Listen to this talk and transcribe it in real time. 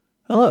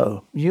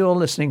Hello, you're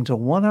listening to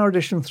 1 hour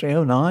edition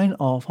 309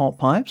 of Hot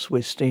Pipes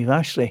with Steve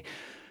Ashley.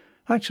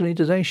 Actually,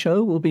 today's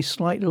show will be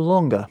slightly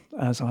longer,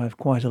 as I have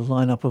quite a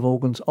lineup of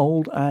organs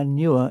old and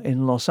newer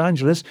in Los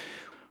Angeles,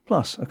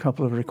 plus a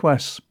couple of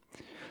requests.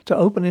 To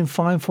open in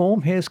fine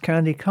form, here's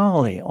Candi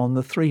Carley on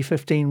the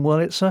 315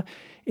 Wurlitzer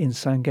in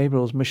San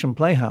Gabriel's Mission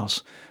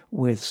Playhouse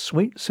with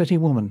Sweet City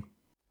Woman.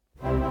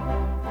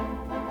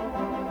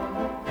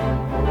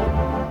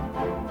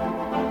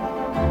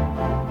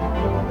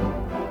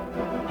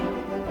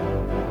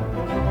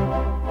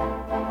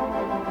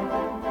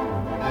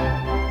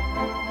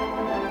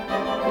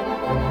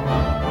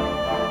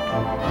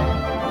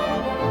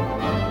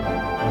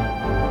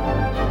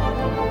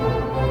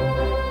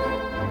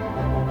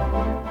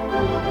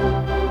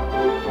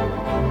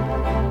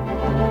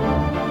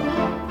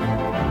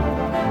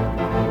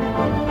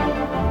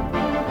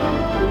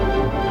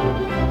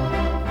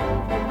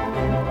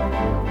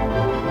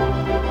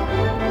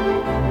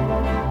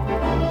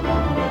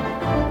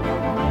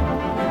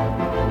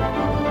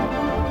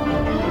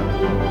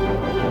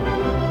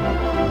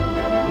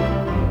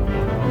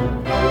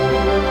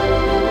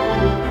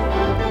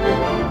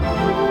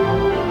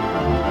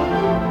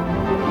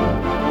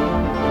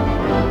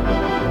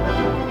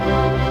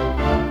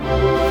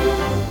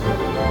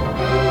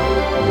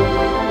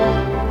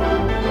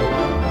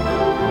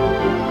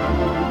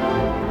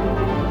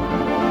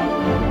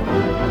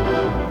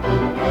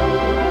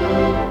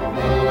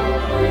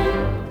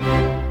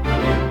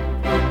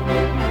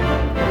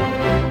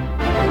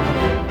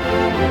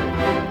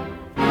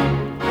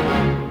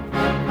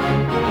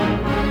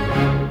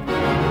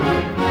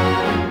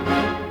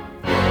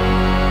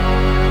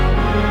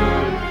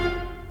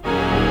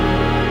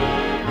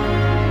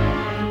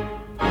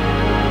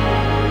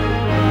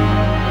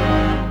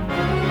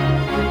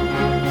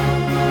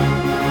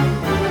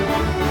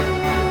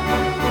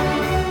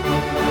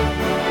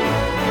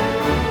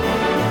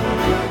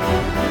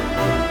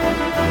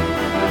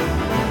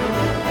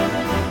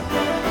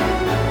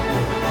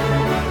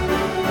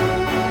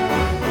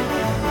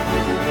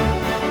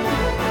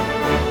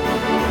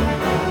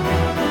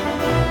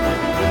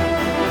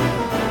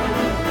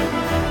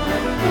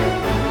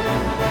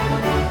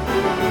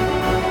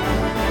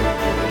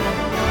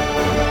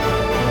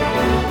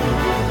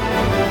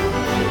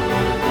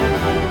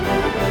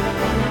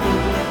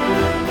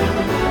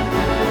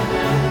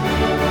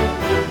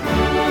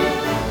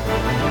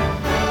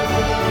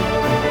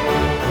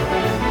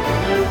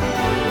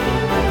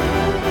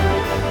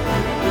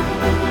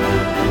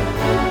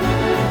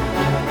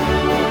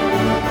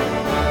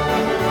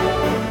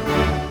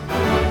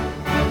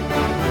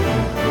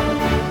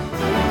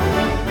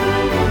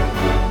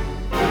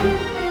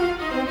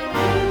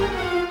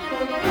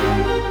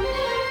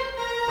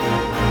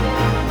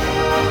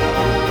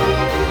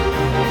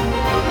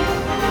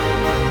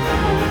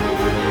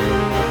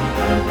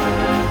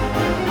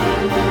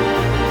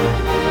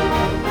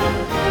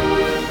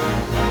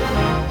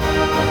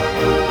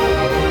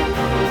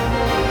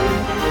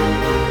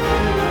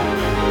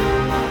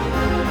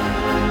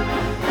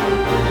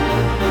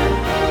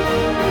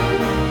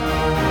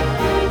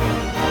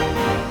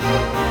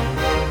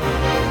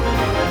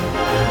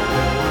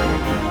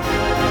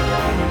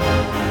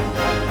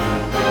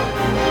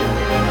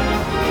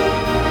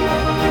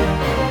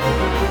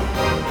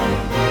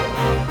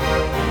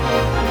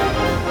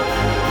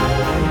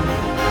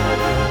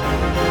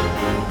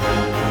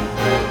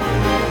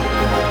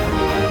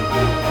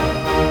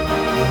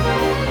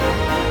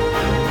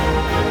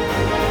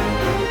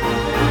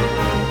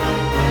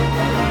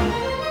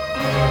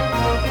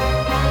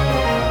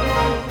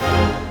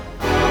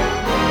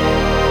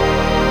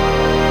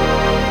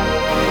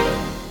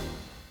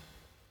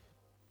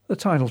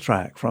 Title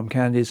track from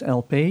Candi's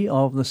LP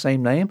of the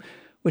same name,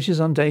 which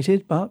is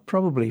undated but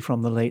probably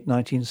from the late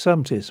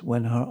 1970s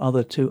when her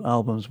other two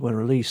albums were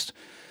released.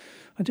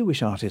 I do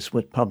wish artists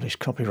would publish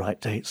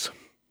copyright dates.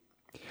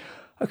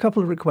 A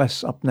couple of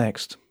requests up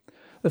next.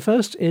 The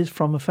first is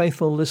from a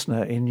faithful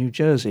listener in New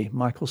Jersey,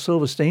 Michael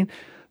Silverstein,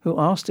 who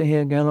asked to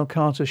hear Gaylord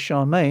Carter's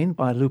Charmaine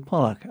by Lou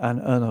Pollack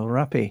and Erno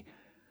Rappi.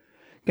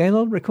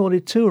 Gaylord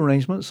recorded two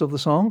arrangements of the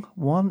song,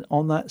 one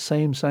on that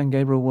same San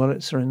Gabriel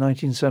Wurlitzer in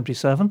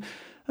 1977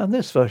 and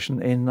this version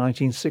in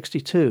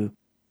 1962,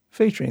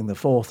 featuring the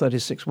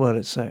 436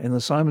 Wurlitzer in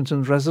the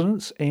Simonton's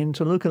residence in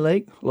Toluca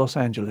Lake, Los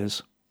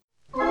Angeles.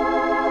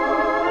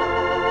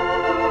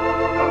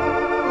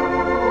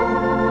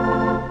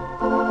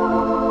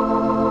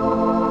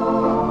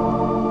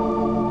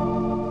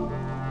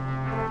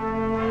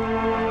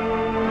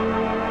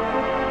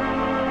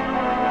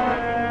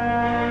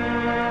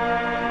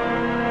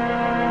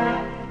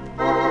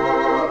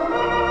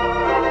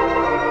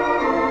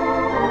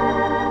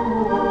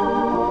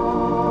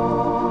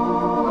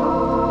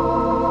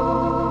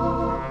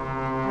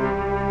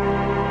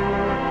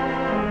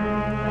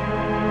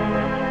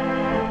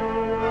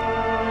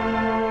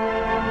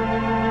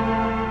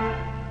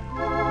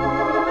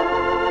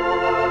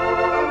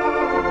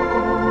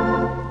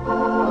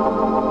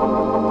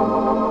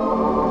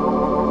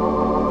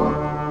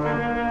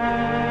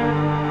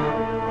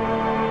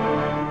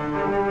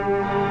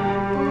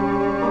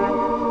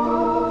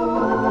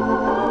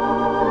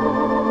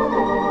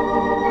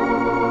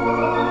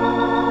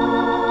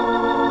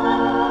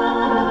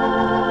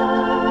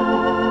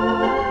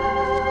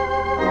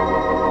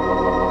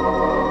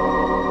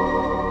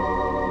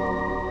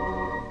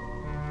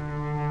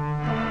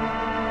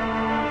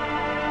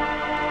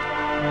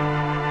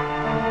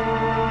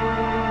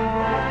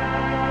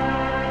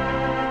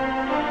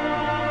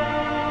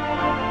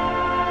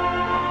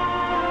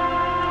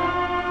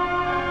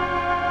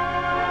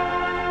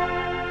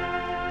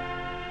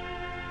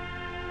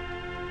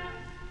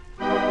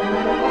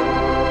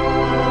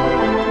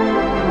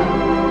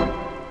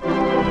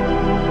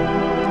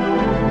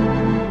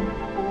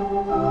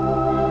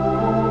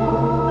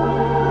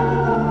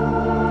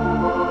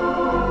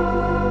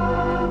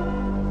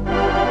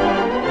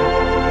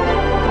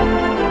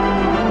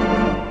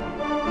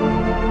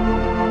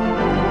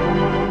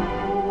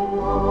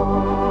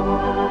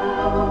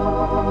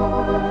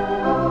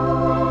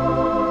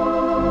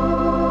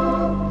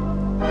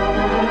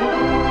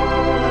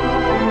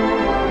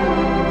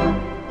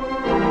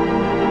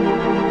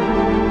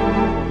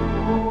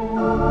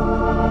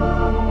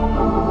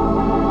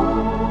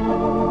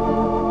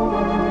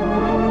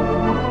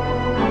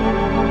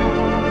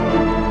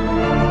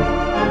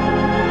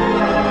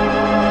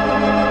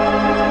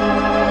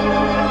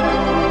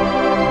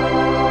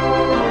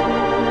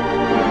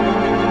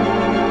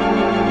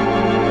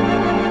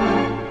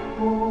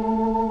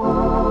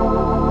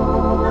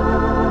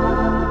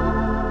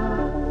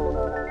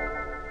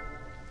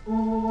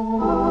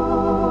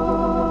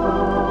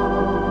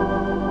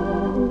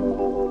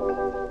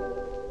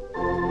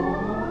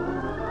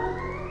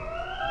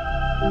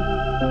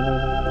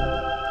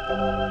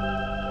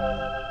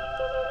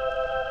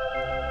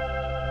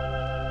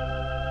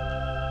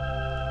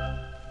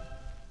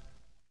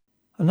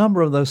 A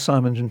number of those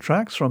Simonton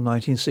tracks from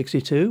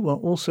 1962 were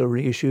also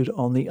reissued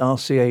on the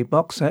RCA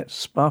box set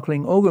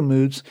Sparkling Organ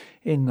Moods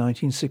in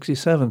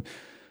 1967.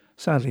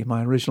 Sadly,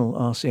 my original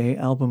RCA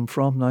album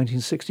from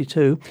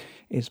 1962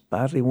 is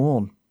badly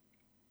worn.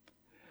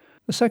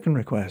 The second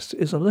request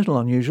is a little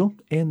unusual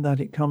in that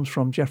it comes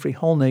from Jeffrey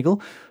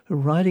Holnagel, who,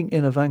 riding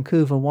in a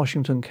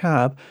Vancouver-Washington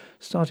cab,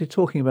 started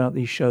talking about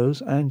these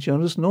shows and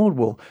Jonas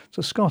Nordwall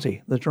to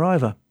Scotty, the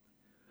driver.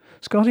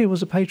 Scotty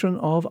was a patron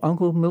of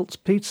Uncle Milt's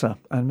Pizza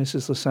and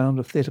misses the sound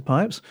of theatre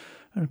pipes,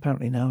 and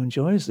apparently now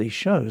enjoys these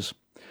shows.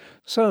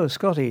 So,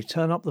 Scotty,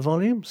 turn up the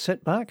volume,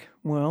 sit back,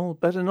 well,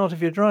 better not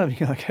if you're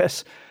driving, I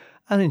guess,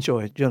 and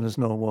enjoy Jonas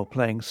Nordwall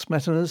playing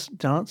Smetana's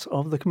Dance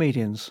of the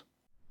Comedians.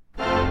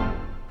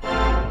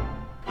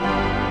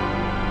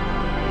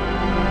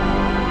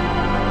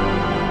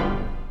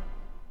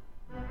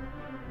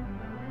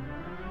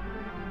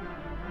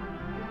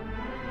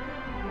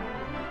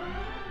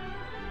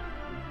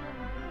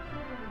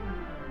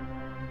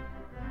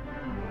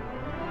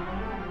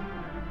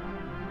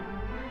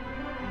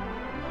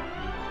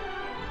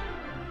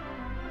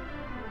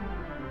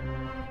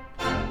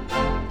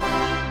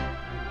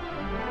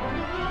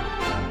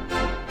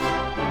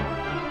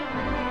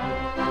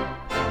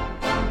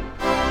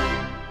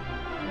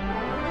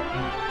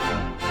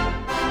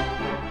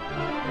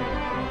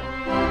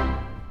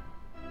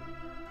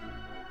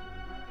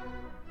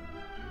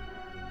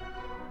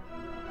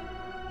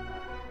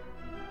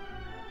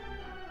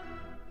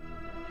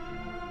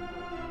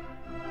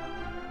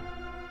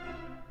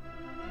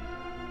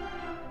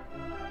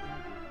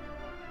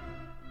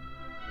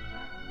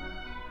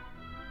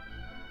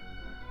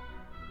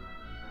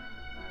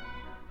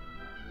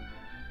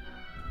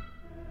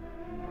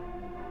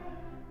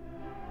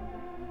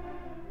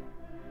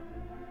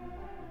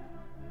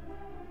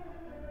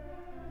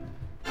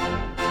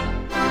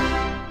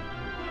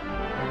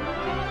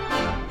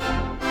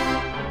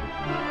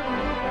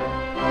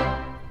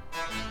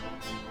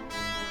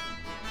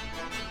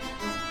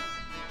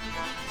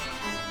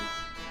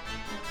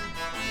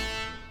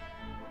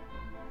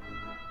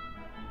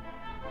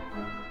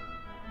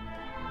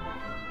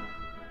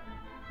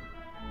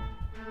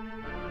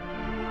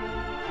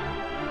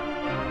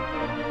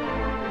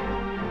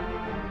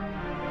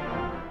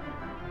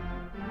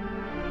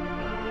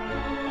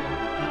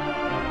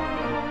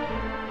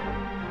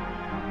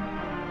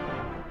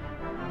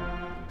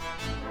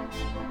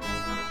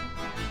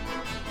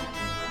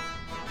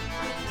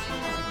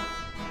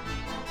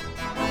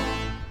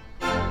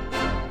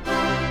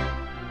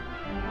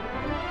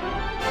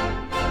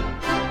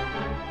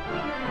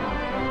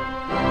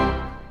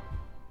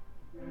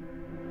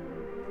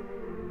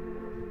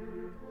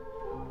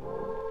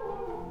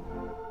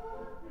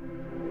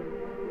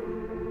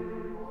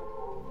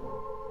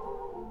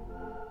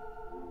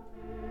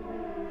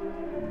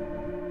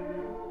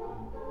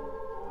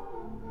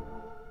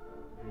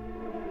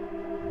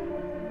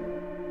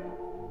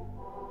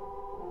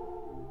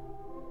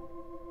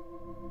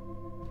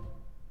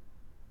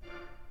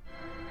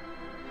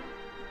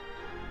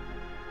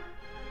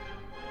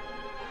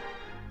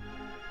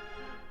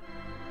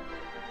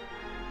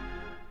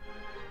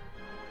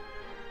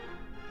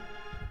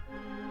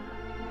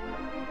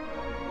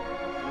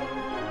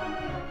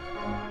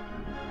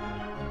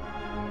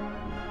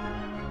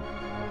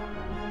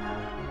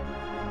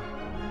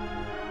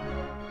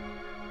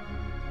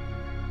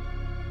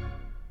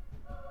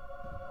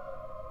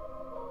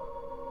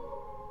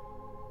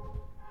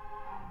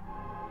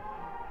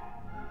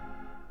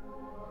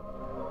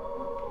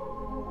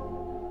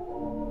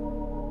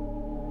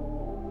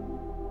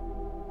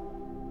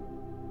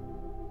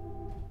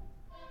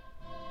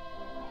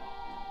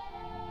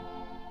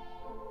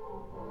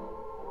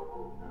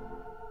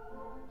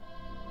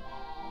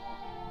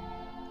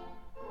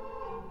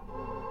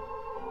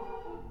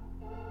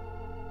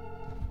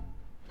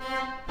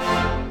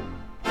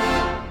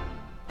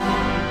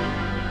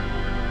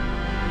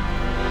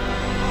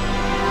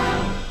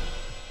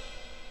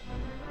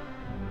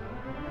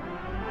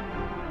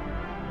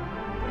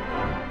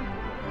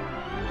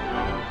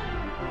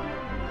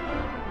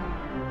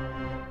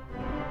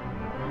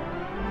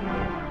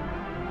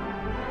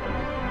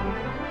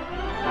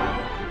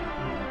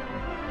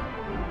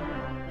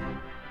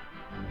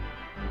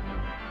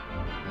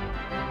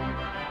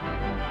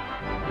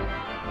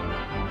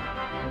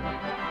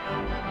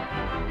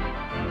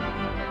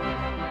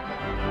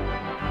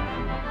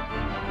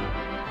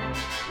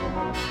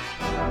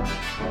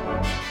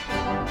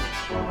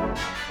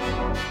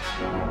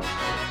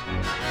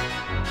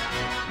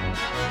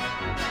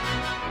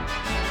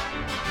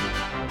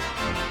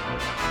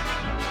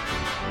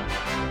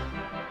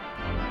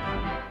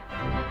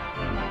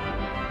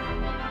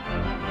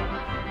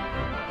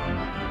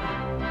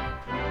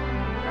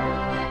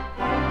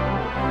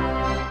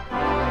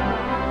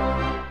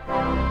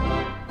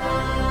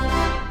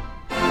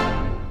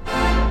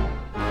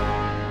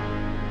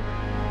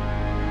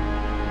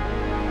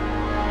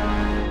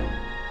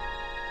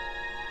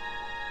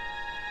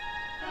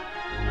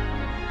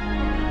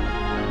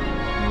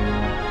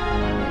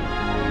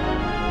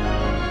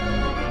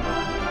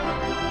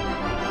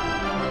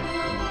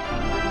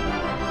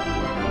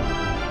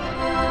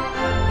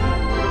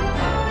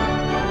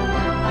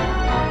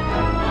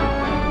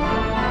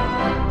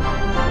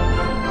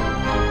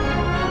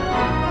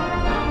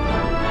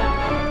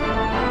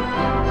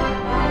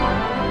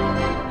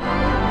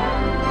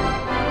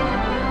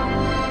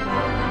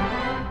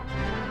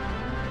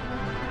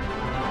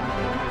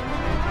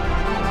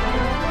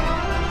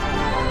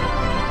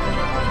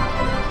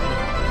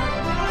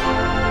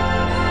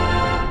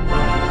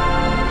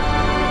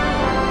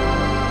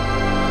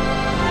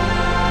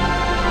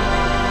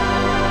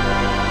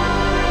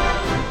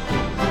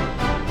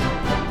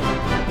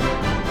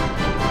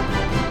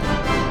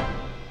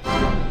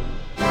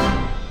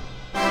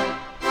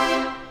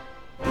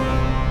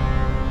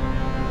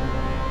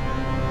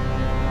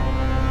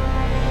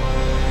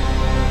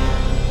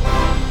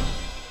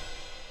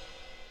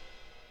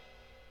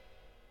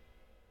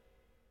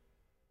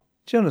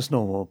 Jonas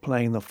Nordwall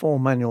playing the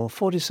 4-manual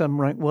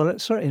 47-rank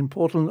Wurlitzer in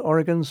Portland,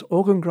 Oregon's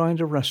Organ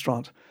Grinder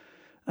restaurant.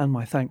 And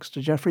my thanks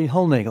to Jeffrey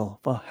Holnagel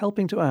for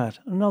helping to add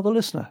another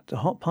listener to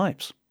Hot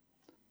Pipes.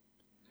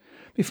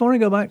 Before I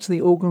go back to the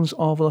organs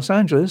of Los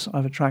Angeles, I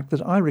have a track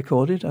that I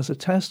recorded as a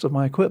test of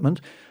my equipment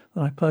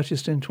that I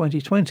purchased in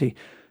 2020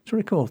 to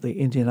record the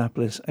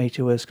Indianapolis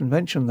A2S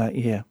convention that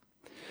year.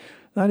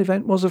 That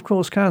event was of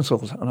course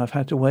cancelled, and I've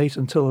had to wait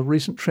until a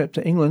recent trip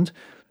to England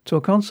to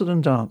a concert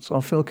and dance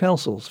of Phil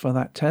Kelsall's for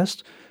that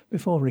test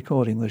before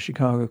recording the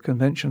Chicago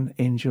convention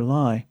in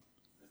July.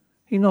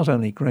 He not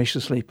only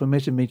graciously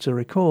permitted me to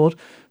record,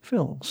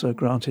 Phil also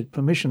granted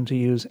permission to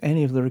use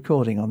any of the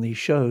recording on these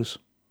shows.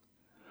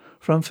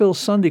 From Phil's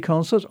Sunday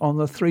concert on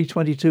the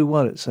 322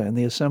 Wurlitzer in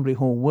the Assembly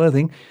Hall,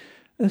 Worthing,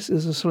 this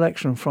is a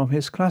selection from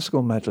his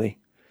classical medley,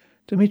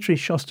 Dmitri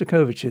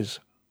Shostakovich's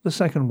The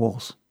Second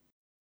Waltz.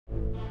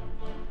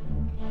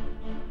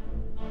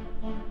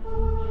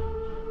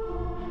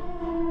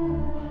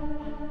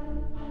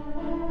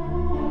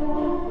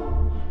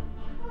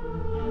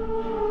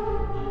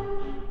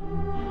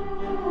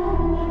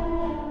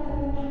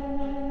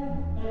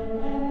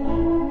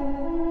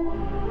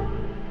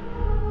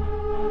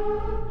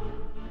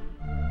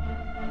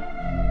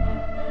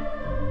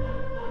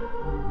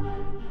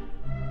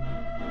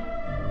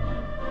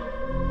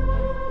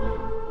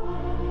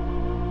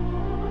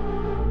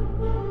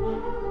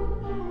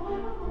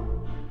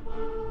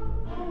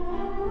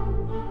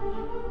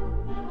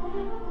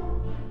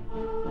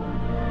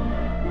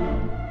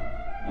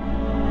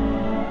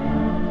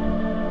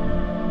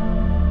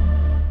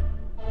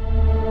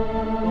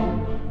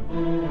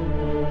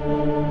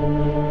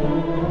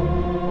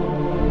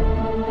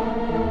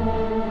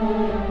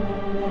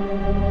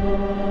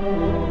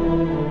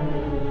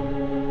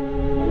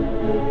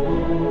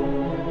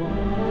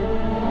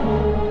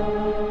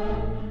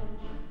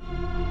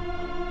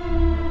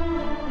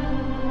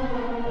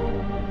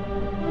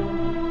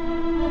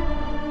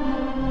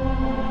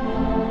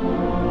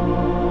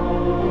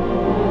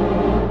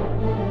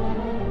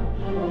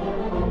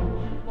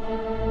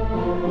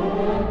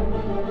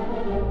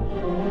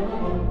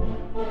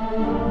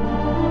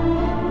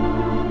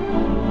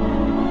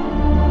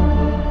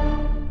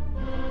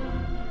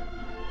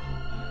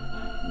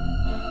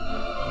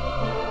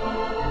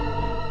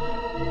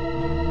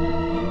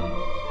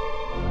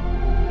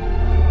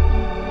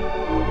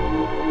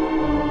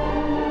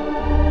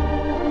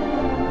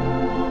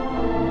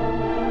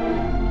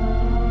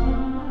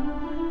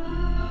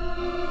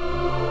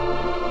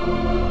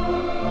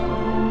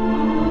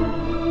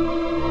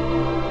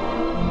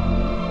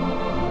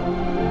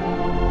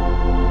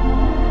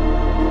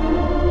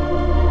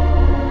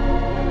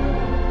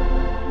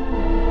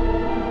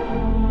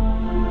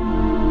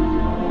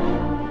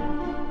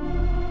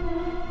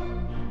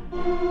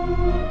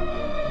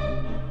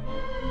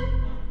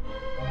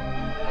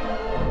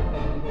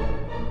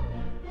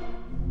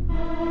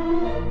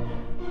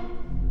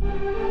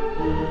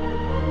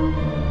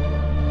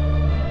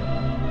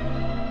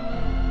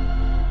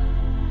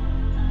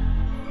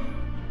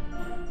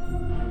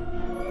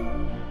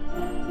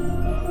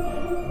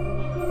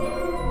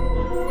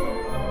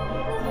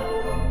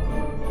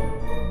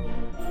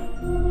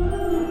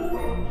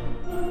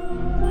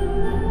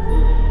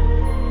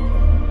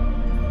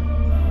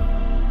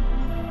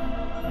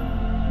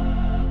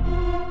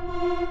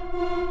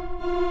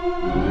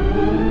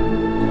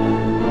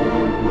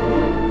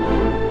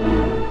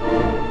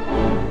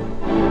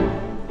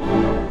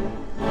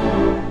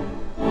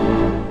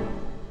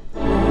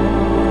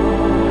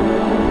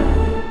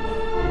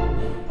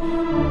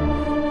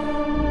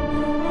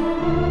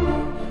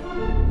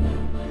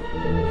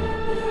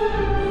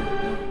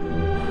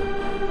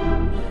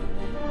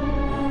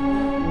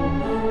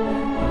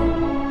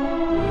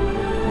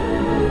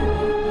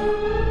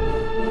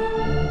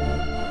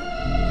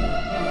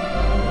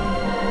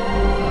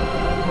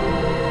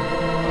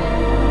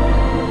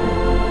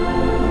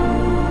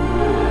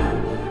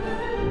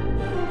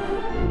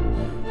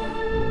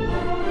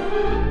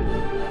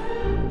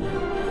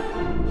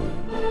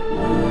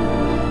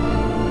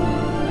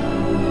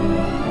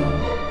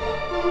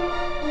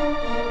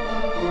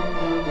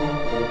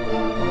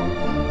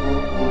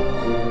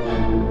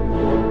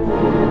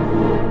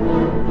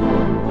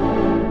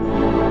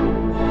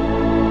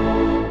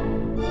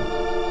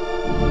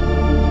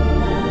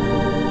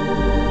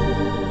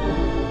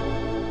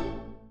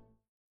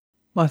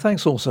 My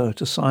thanks also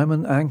to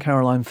Simon and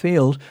Caroline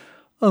Field,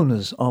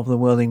 owners of the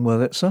Whirling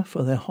Wurlitzer,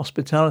 for their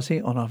hospitality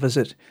on our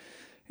visit.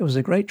 It was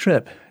a great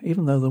trip,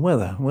 even though the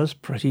weather was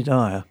pretty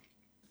dire.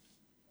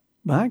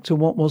 Back to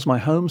what was my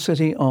home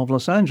city of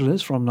Los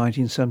Angeles from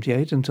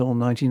 1978 until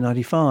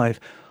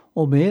 1995,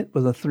 albeit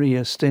with a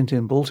 3-year stint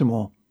in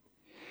Baltimore.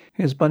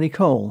 Here's Bunny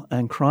Cole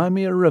and Cry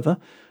Me a River,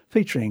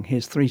 featuring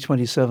his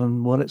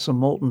 327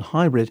 Wurlitzer-Morton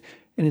hybrid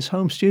in his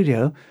home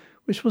studio,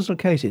 which was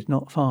located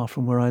not far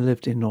from where I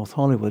lived in North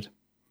Hollywood.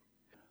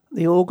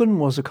 The organ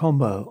was a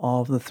combo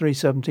of the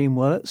 317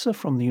 Wurlitzer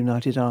from the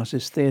United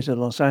Artists Theatre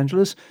Los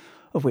Angeles,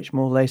 of which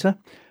more later,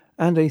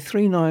 and a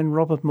 39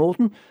 Robert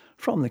Morton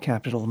from the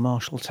capital,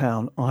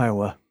 Marshalltown,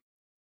 Iowa.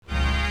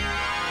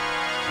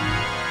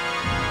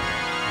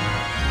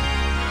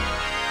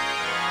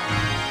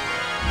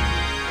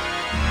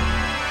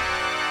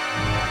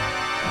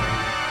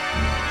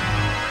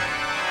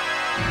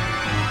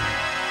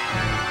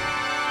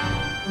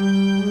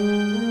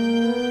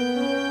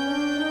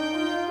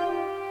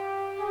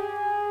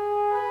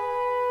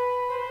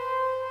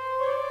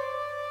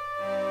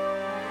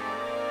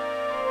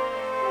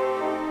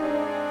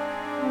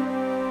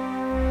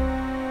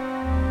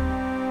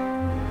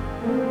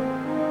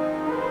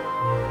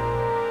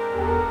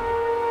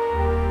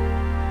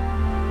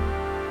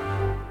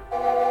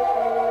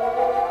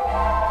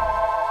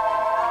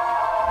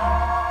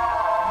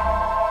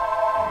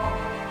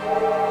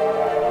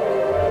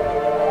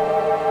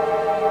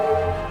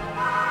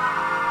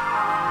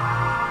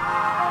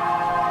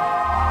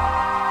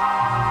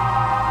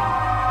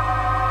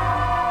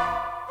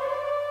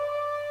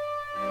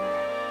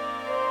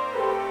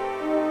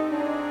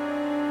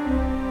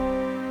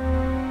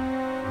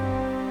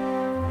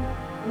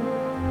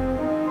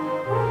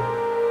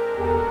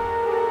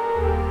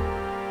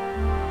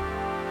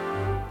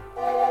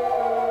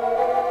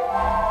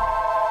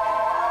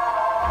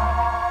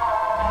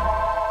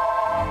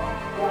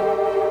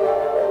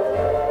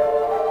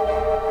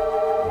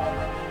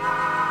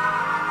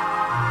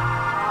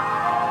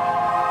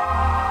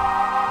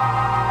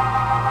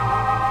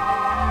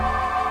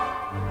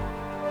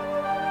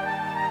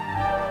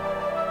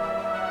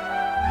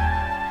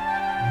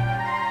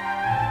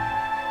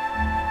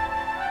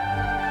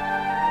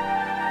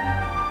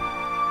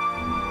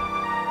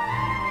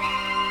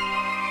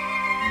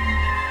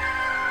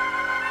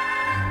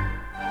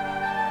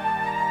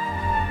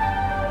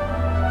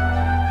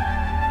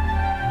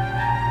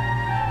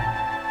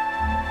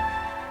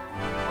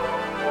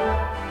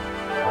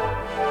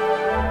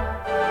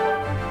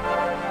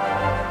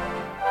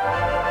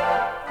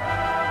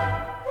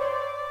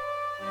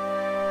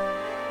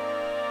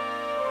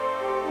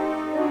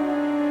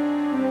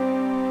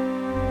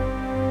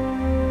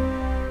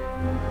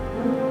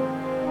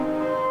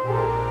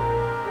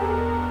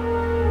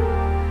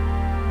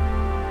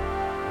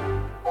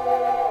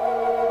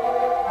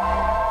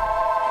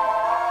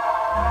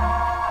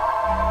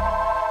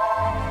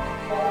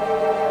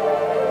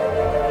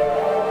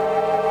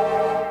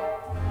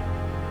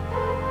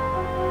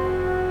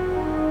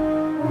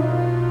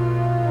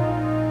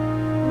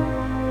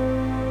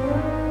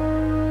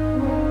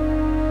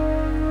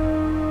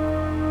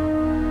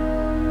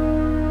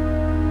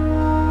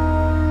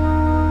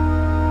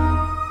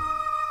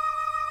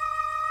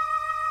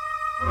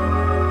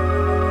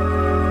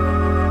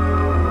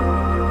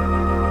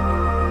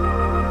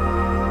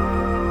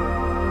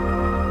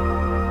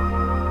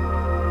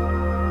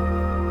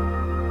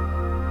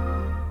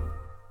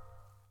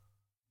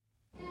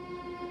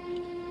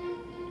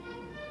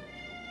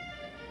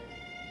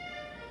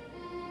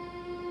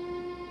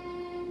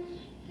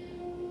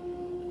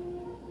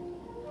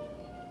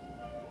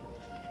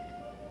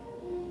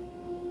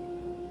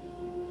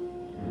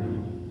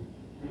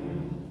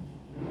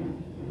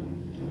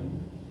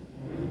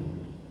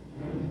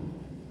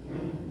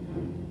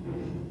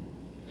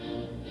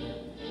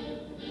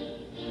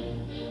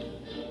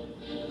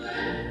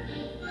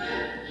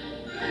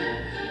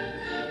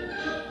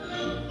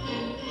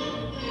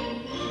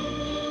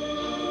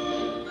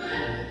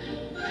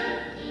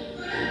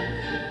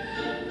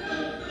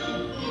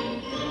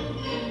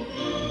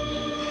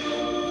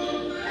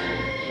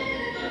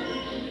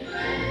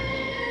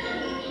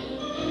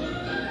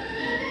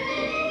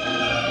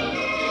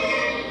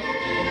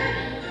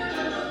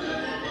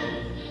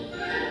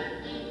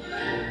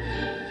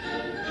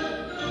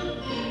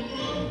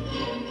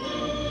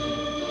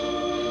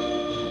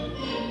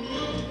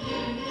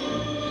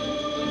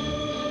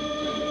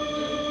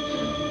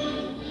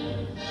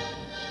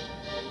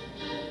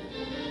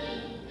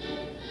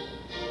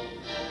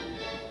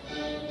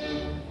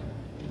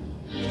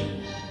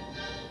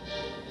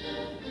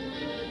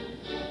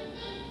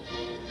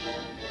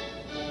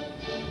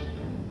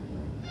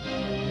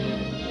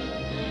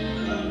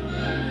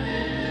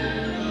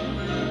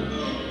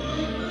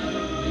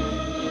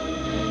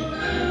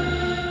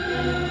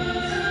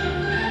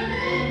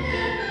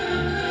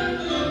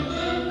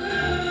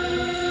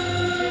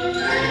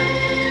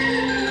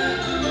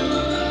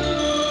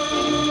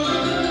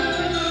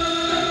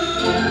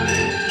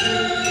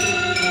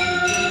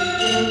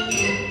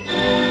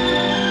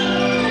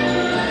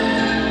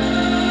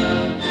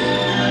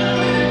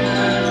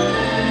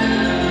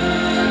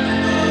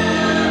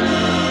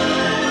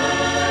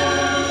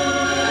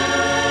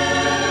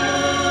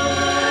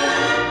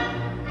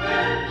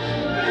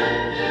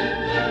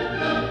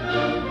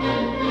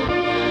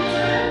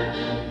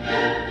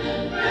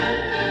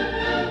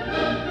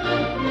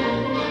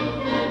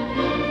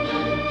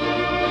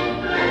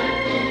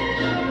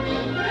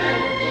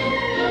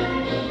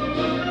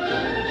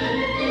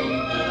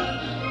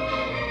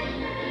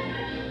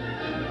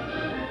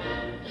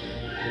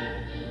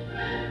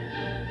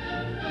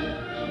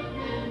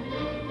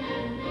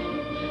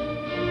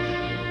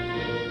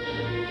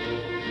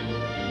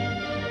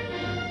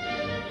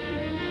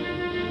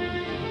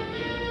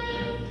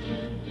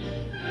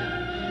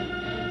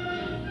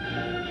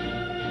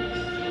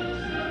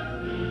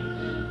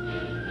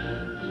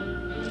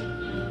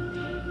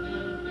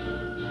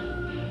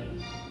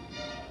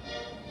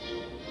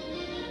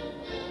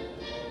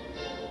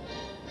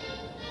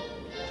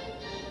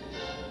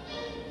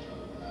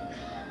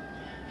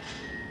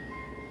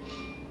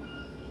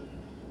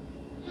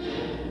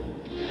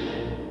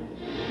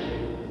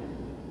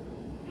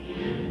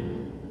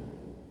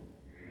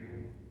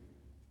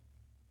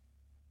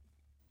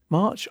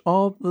 March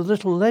of the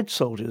Little Lead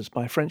Soldiers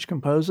by French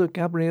composer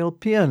Gabriel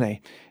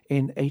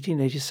in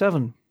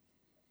 1887.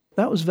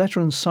 That was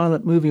veteran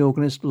silent movie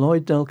organist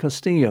Lloyd del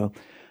Castillo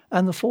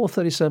and the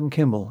 437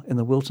 Kimball in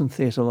the Wiltern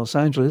Theatre, Los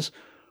Angeles,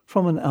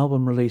 from an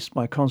album released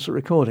by Concert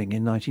Recording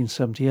in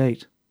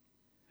 1978.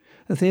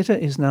 The theatre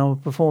is now a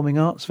performing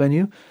arts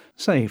venue,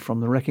 saved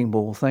from the wrecking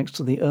ball thanks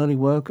to the early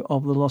work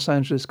of the Los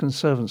Angeles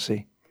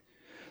Conservancy.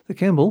 The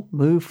Kimball,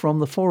 moved from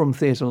the Forum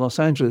Theatre, Los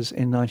Angeles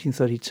in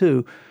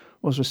 1932,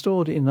 was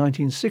restored in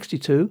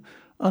 1962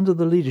 under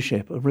the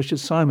leadership of Richard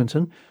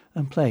Simonton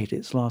and played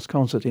its last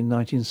concert in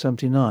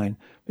 1979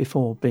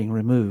 before being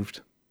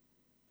removed.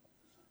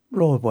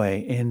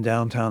 Broadway in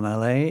downtown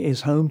LA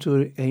is home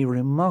to a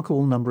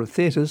remarkable number of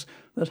theatres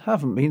that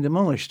haven't been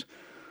demolished.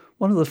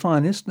 One of the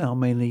finest, now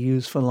mainly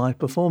used for live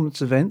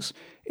performance events,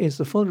 is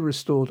the fully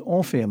restored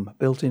Orpheum,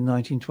 built in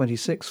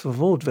 1926 for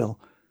vaudeville.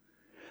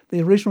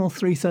 The original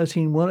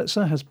 313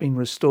 Wurlitzer has been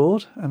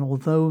restored, and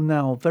although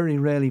now very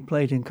rarely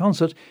played in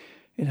concert,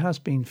 it has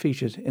been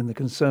featured in the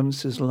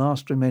Conservancy's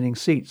Last Remaining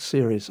Seats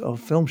series of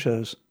film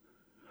shows.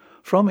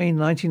 From a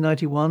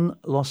 1991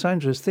 Los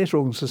Angeles Theatre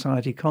Organ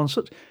Society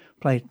concert,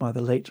 played by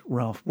the late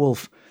Ralph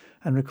Wolf,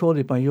 and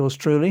recorded by yours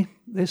truly,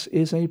 this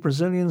is a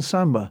Brazilian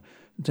samba,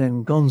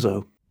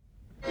 Dengozo.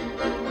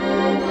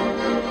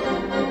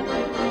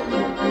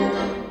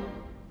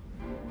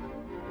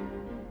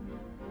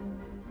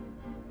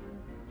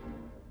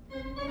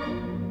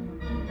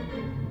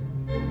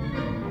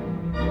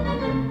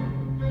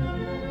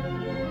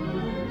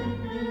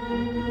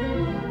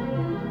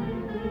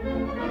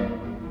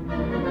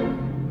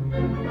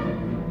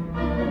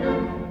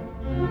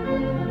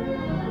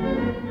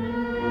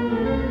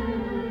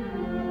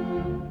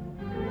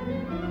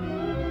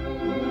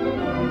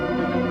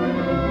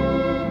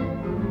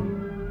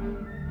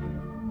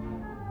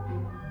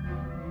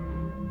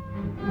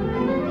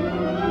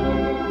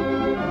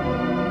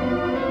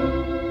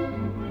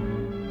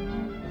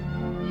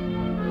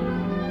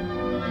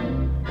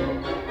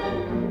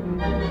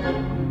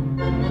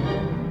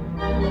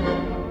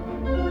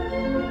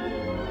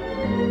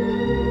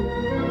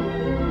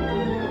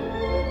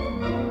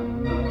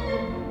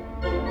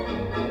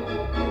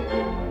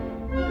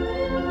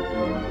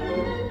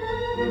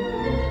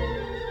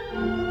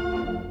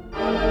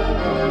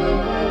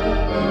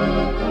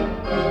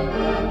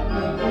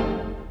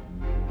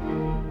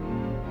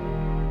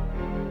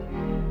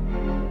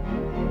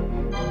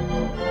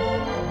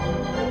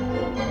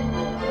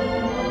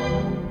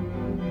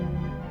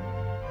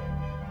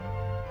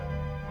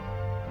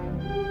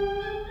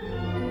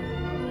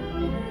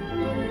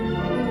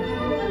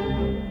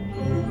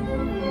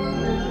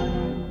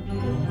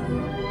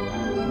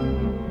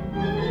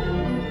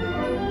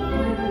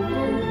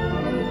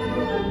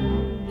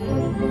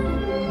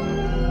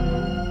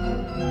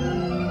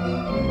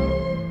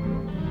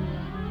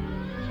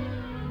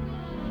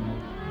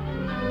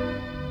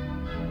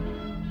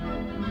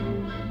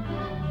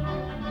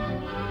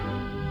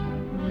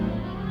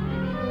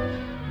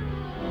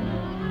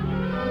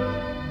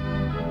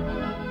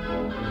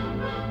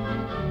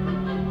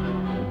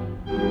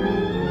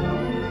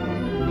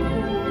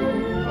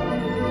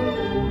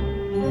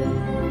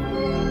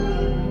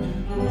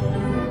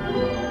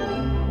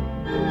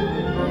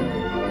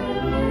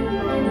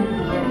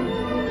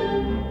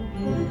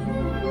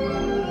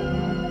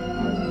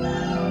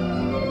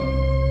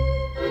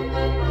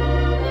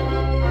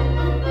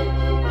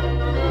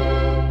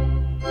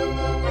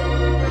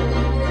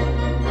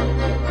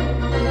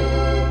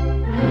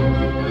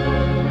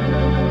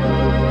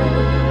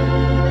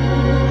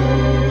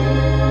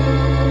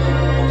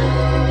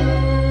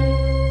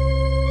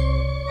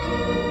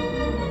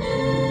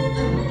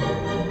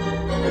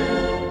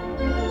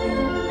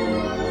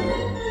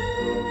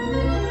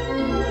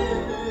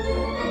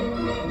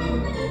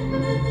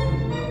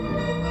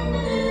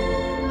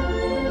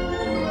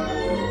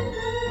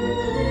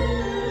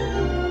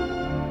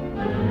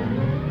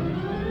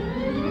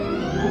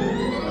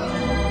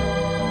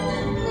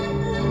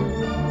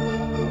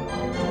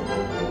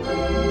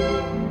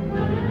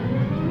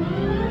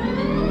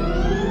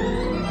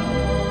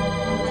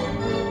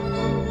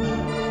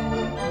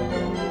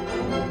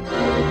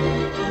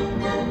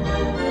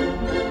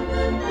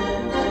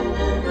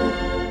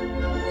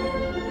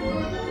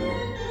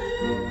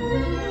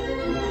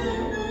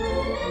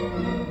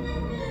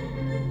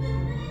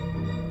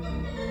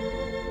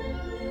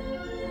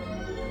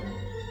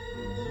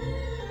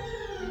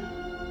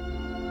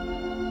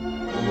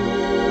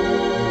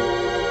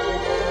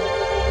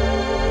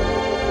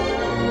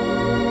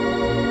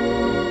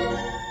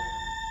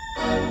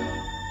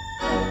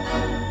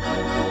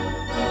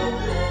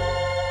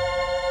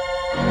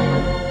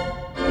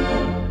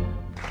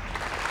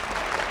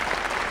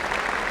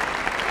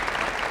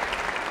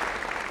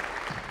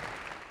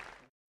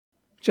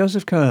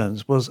 Joseph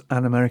Kearns was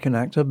an American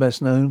actor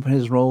best known for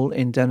his role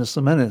in Dennis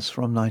the Menace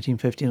from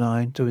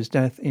 1959 to his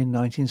death in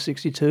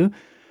 1962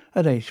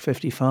 at age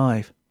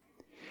 55.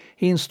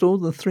 He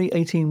installed the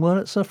 318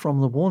 Wurlitzer from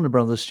the Warner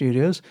Brothers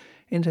studios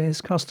into his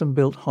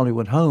custom-built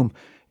Hollywood home,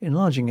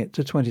 enlarging it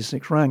to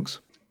 26 ranks.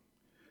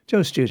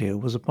 Joe's studio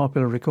was a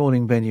popular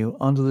recording venue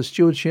under the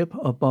stewardship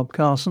of Bob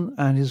Carson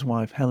and his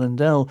wife Helen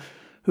Dell,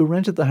 who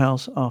rented the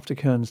house after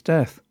Kearns'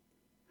 death.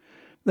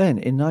 Then,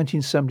 in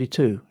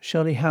 1972,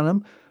 Shirley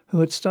Hannum, who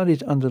had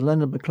studied under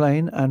Leonard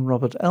McLean and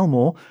Robert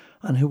Elmore,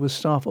 and who was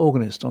staff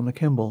organist on the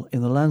Kimball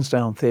in the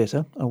Lansdowne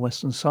Theatre, a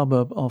western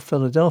suburb of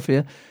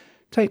Philadelphia,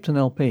 taped an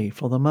LP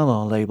for the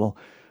Malar label,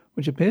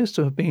 which appears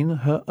to have been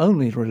her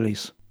only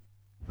release.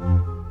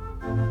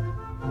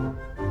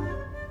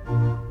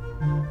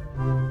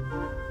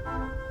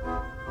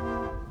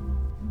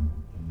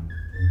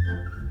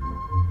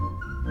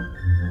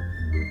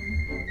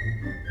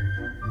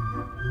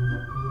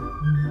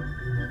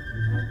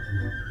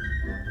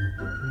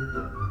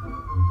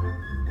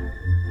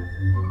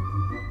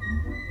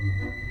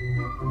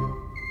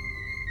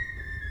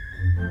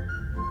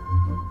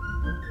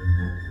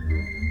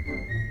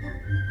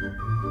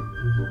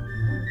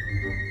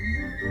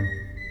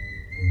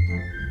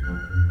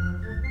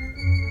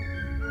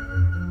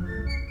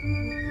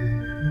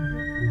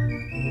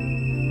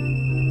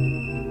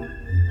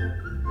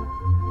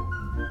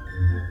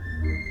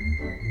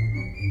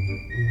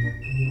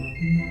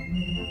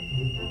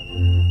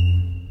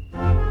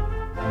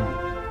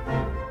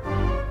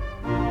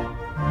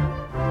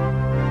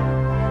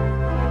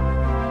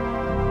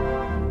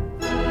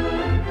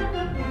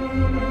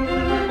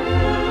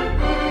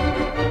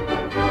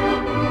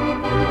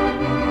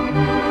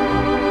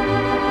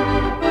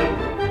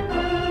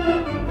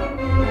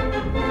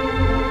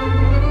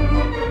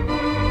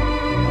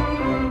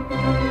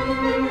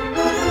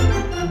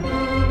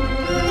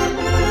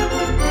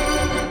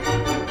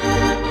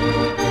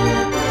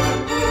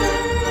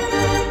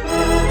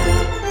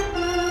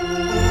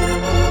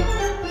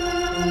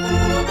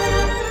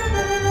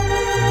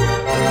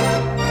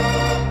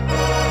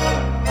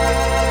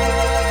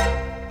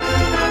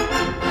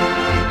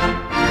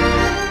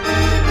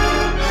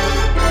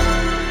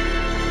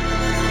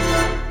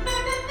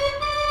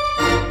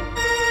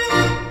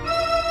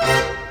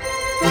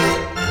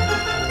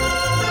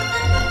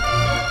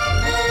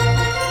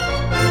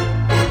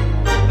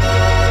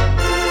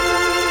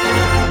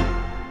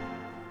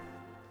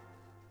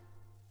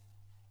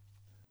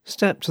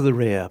 Step to the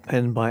Rear,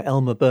 penned by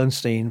Elmer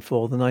Bernstein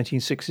for the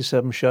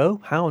 1967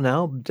 show How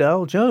Now,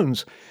 Dow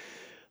Jones.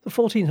 The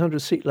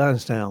 1,400-seat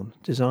Lansdowne,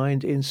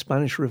 designed in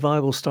Spanish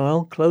Revival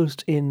style,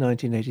 closed in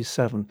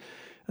 1987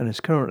 and is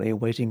currently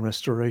awaiting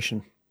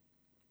restoration.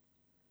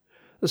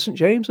 The St.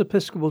 James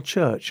Episcopal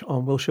Church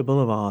on Wilshire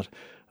Boulevard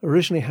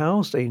originally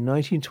housed a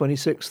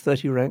 1926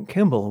 30-rank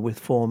Kimball with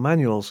 4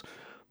 manuals,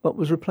 but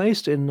was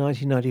replaced in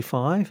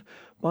 1995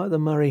 by the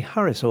Murray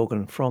Harris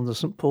organ from the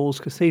St. Paul's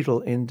Cathedral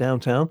in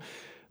downtown,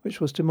 which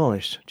was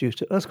demolished due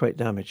to earthquake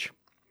damage.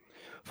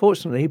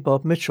 Fortunately,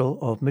 Bob Mitchell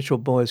of Mitchell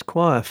Boys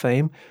Choir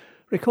fame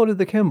recorded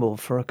the Kimball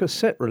for a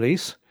cassette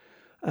release,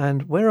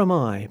 and Where Am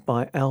I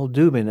by Al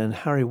Dubin and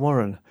Harry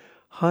Warren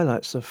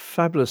highlights the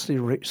fabulously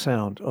rich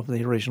sound of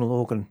the original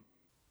organ.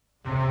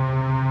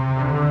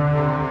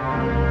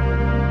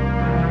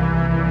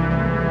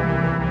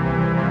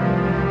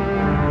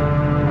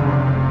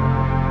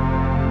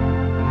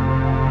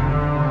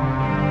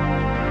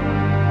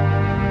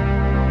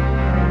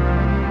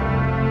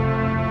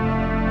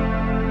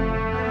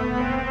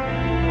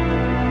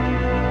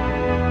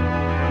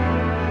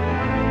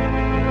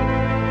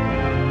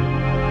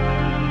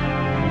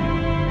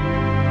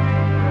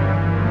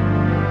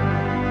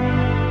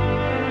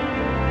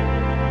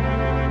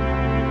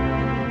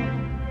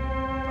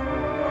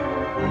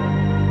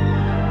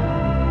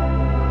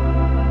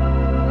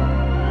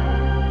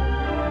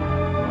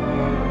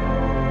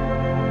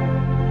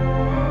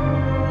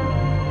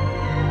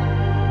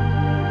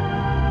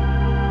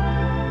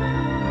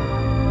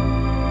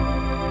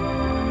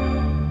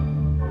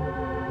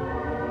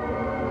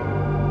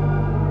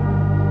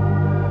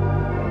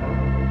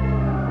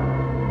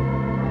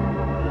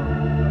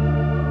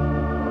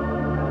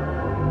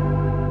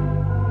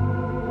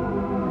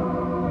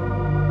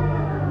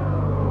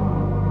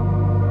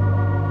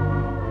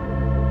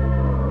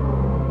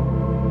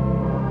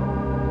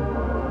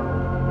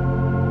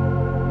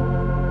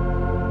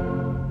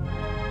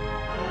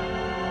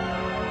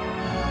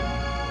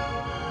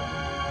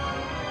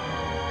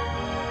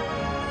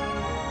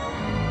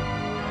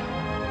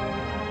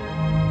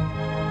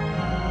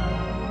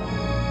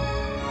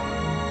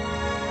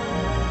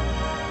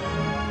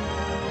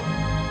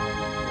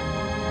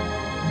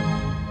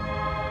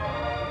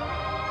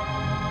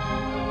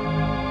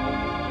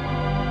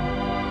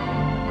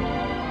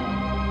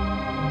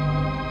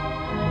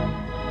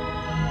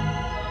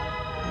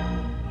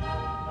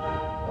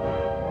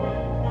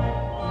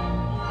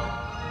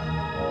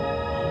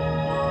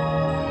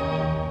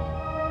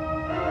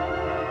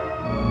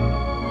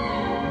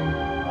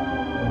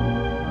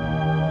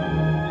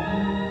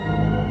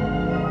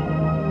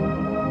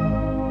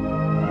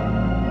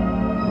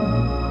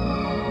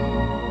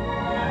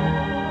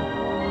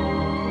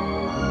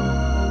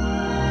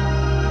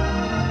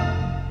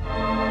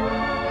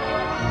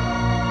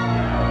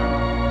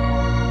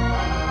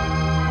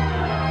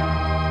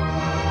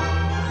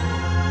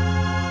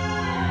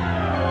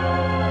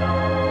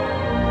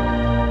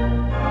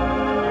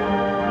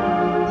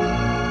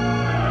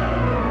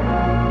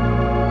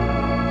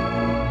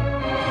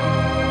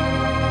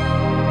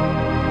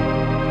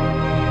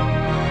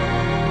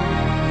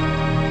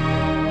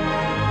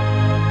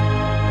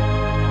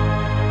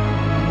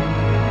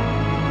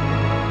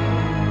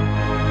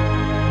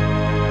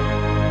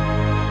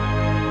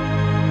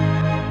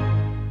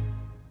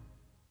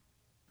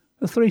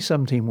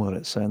 317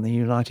 Wurlitzer in the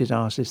United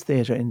Artists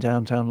Theatre in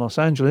downtown Los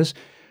Angeles,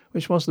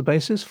 which was the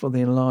basis for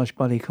the enlarged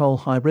Buddy Cole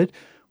hybrid,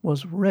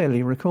 was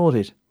rarely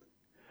recorded.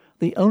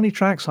 The only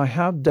tracks I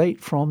have date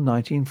from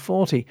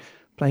 1940,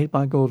 played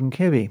by Gordon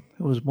Kibbe,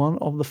 who was one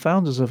of the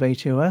founders of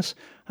ATOS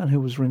and who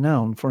was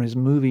renowned for his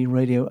movie,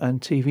 radio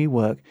and TV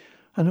work,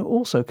 and who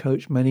also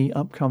coached many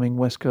upcoming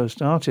West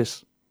Coast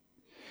artists.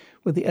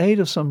 With the aid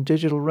of some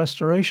digital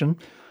restoration,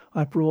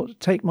 I brought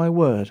Take My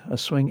Word, a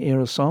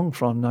swing-era song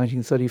from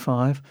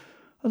 1935,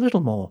 a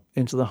little more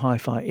into the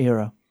hi-fi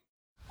era.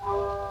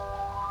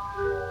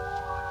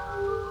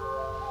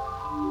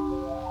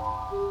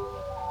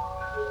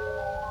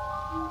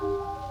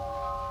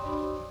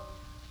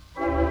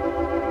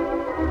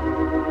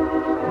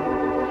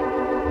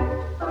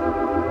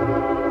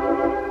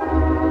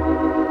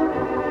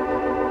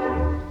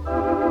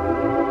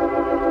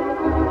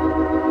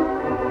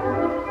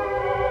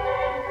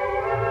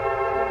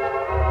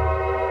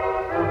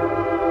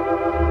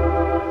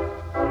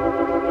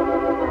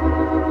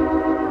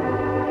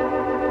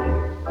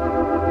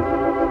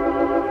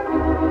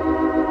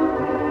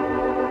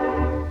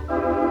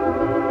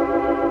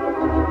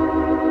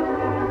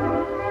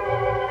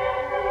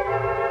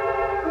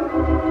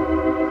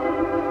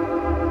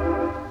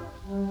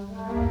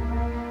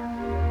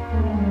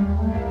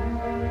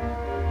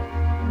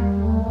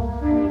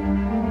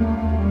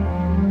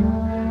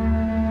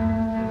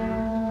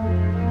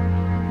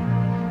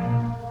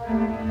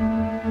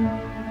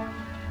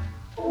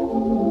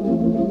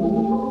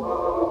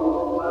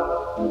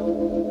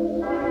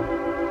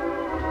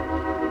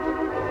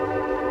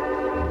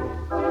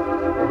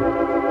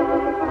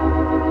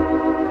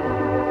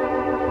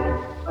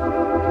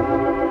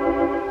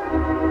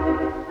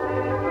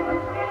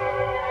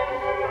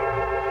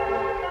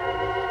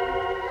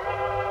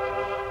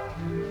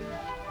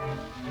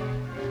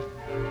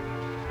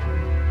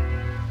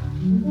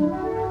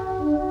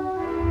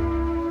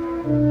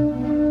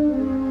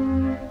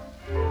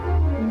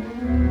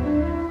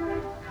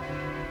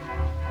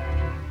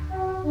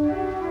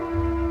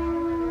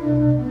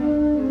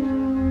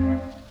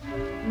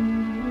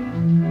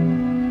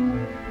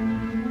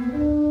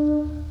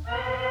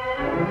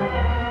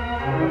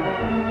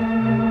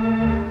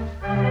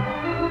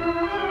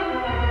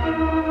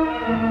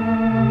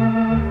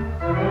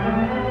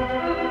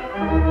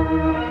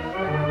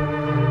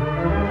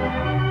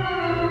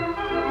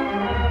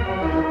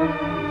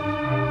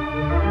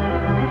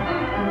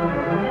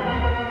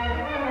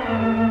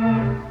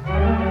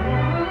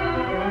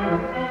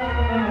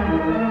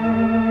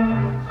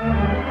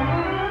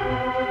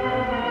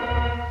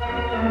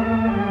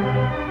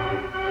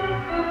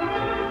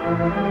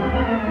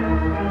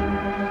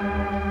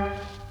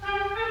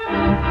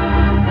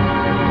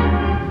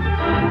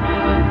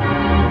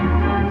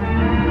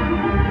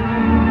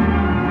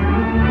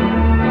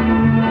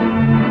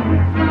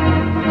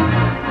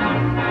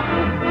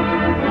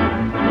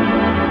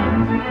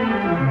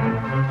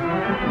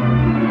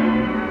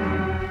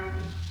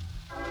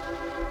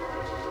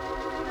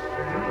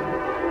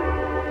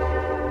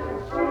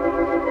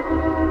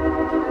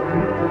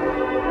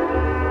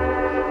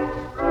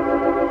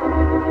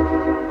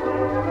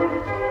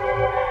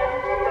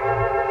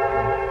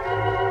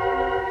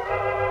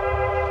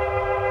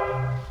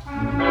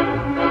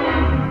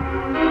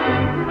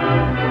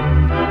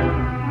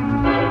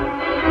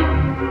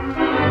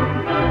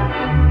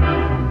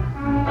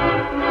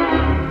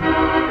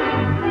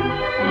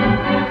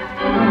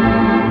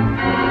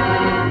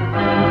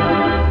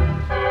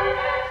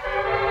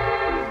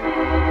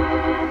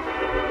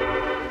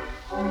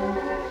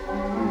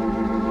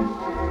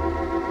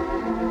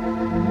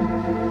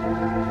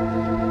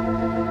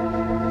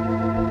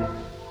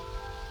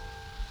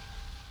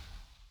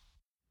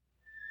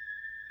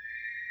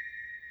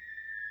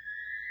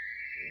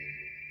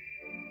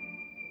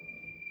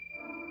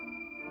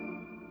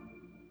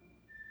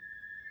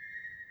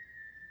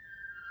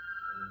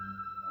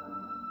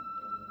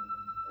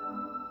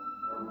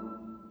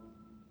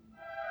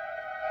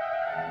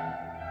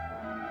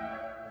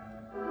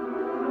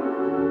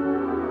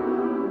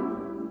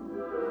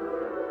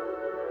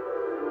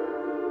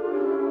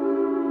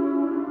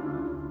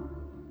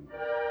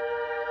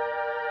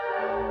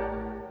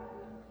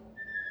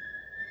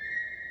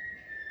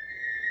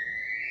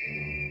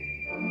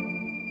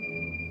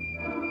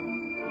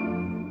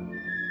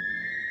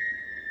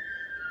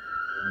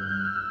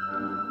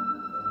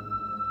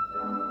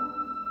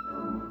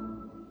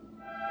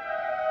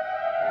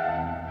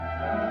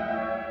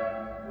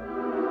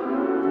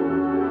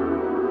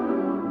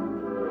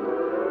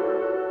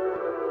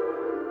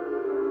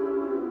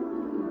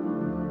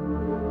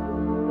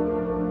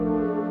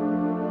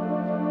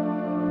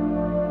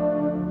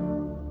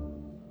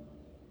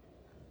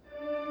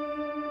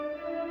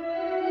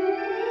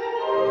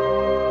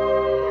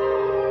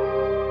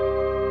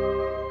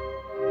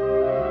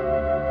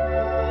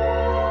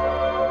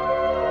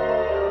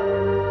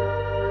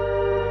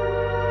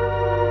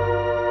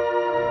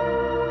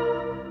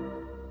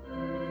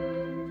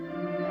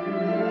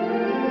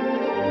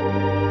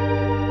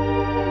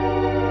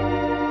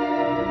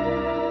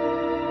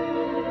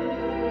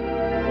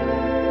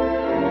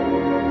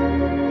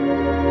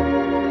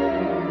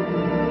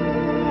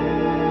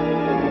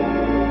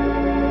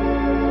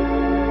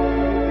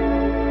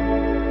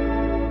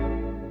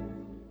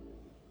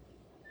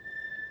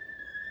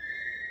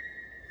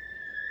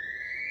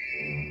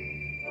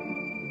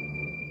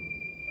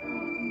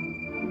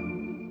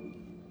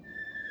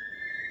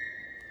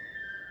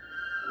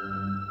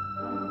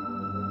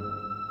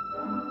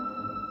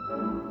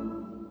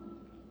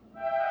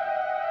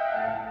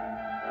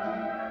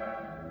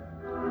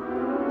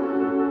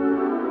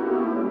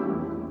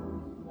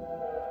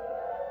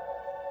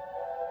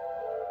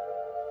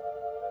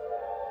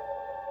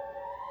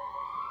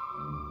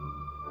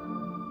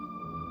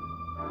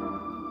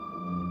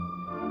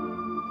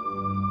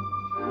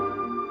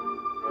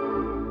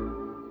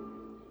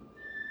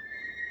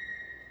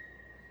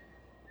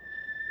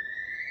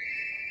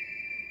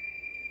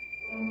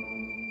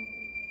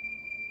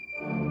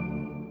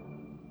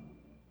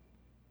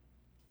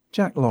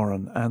 Jack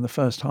Lauren and the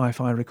first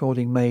hi-fi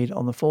recording made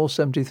on the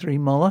 473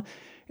 Malar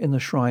in the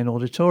Shrine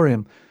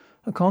Auditorium,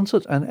 a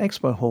concert and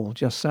expo hall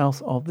just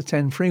south of the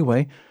 10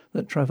 freeway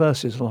that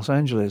traverses Los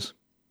Angeles.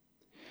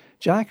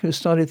 Jack, who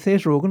studied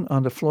theatre organ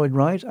under Floyd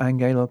Wright and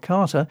Gaylord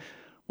Carter,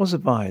 was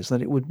advised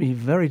that it would be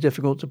very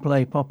difficult to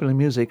play popular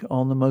music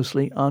on the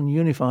mostly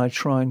ununified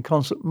Shrine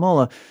Concert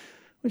Malar,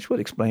 which would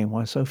explain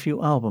why so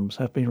few albums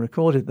have been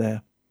recorded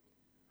there.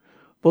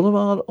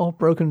 Boulevard of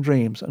Broken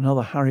Dreams,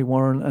 another Harry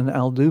Warren and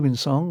Al Dubin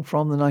song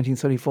from the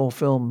 1934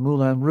 film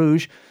Moulin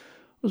Rouge,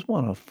 was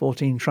one of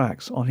 14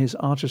 tracks on his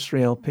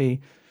artistry LP,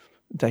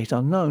 date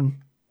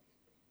unknown.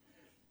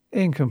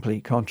 In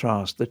complete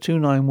contrast, the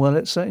 2-9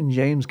 Wurlitzer in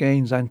James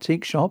Gaines'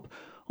 antique shop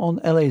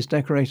on LA's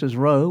Decorators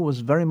Row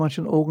was very much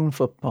an organ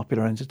for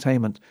popular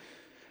entertainment.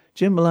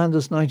 Jim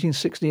Melander's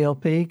 1960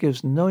 LP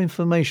gives no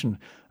information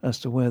as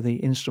to where the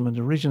instrument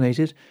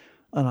originated,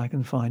 and I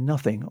can find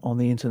nothing on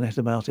the internet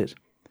about it.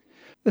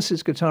 This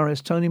is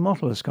guitarist Tony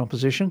Mottler's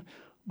composition,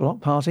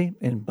 Block Party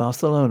in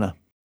Barcelona.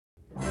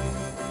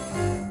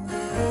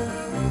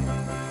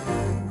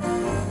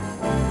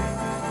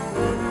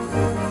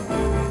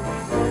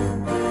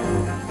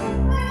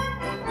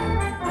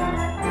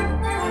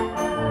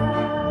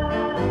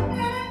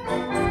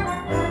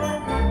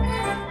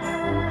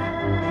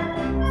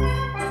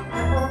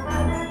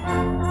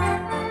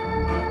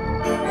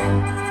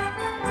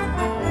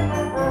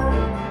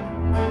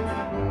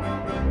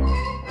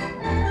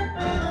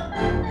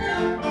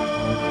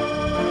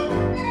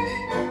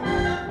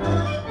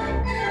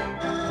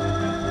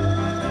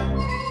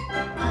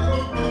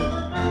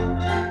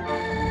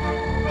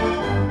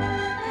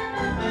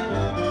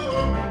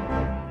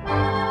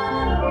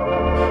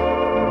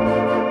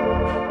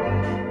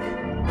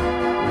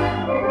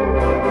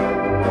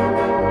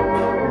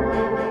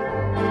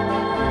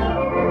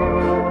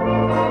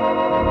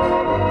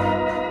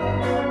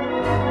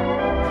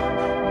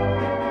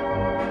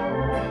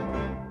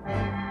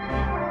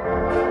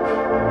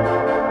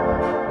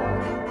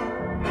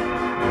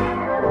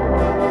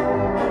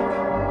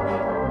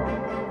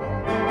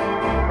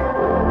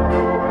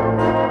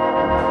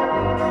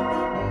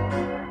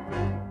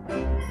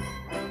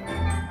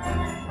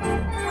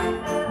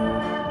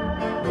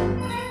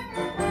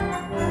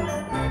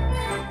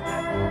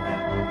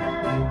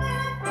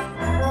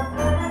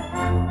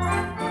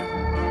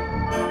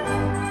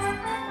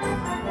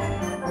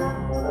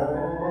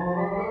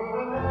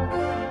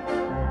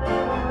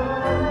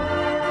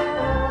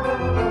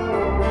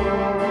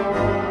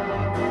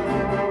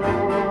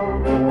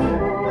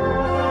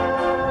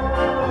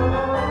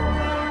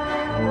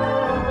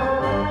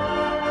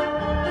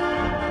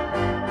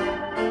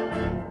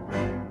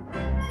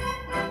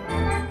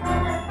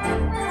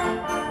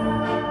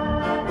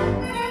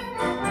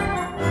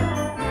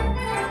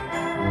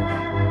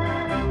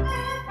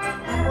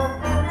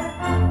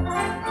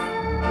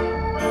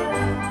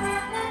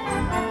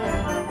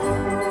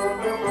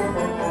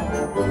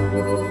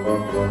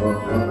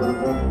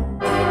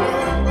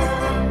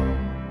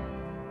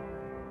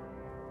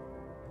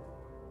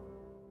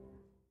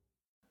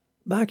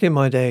 Back in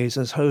my days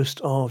as host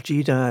of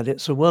G-Dad,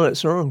 It's a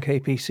Wurlitzer on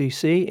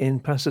KPCC in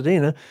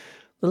Pasadena,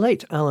 the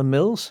late Alan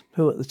Mills,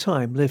 who at the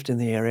time lived in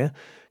the area,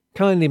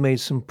 kindly made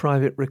some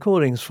private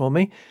recordings for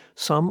me,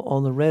 some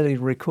on the rarely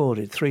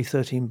recorded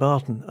 313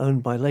 Barton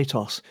owned by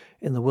Latos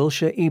in the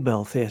Wilshire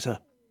Ebell Theatre.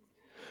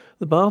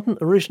 The Barton,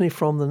 originally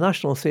from the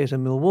National Theatre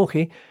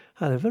Milwaukee,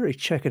 had a very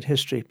checkered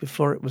history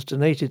before it was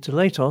donated to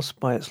Latos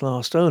by its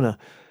last owner,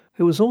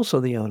 who was also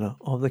the owner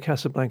of the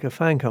Casablanca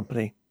Fan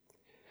Company.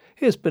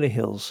 Here's Billy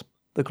Hill's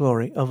The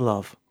Glory of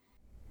Love.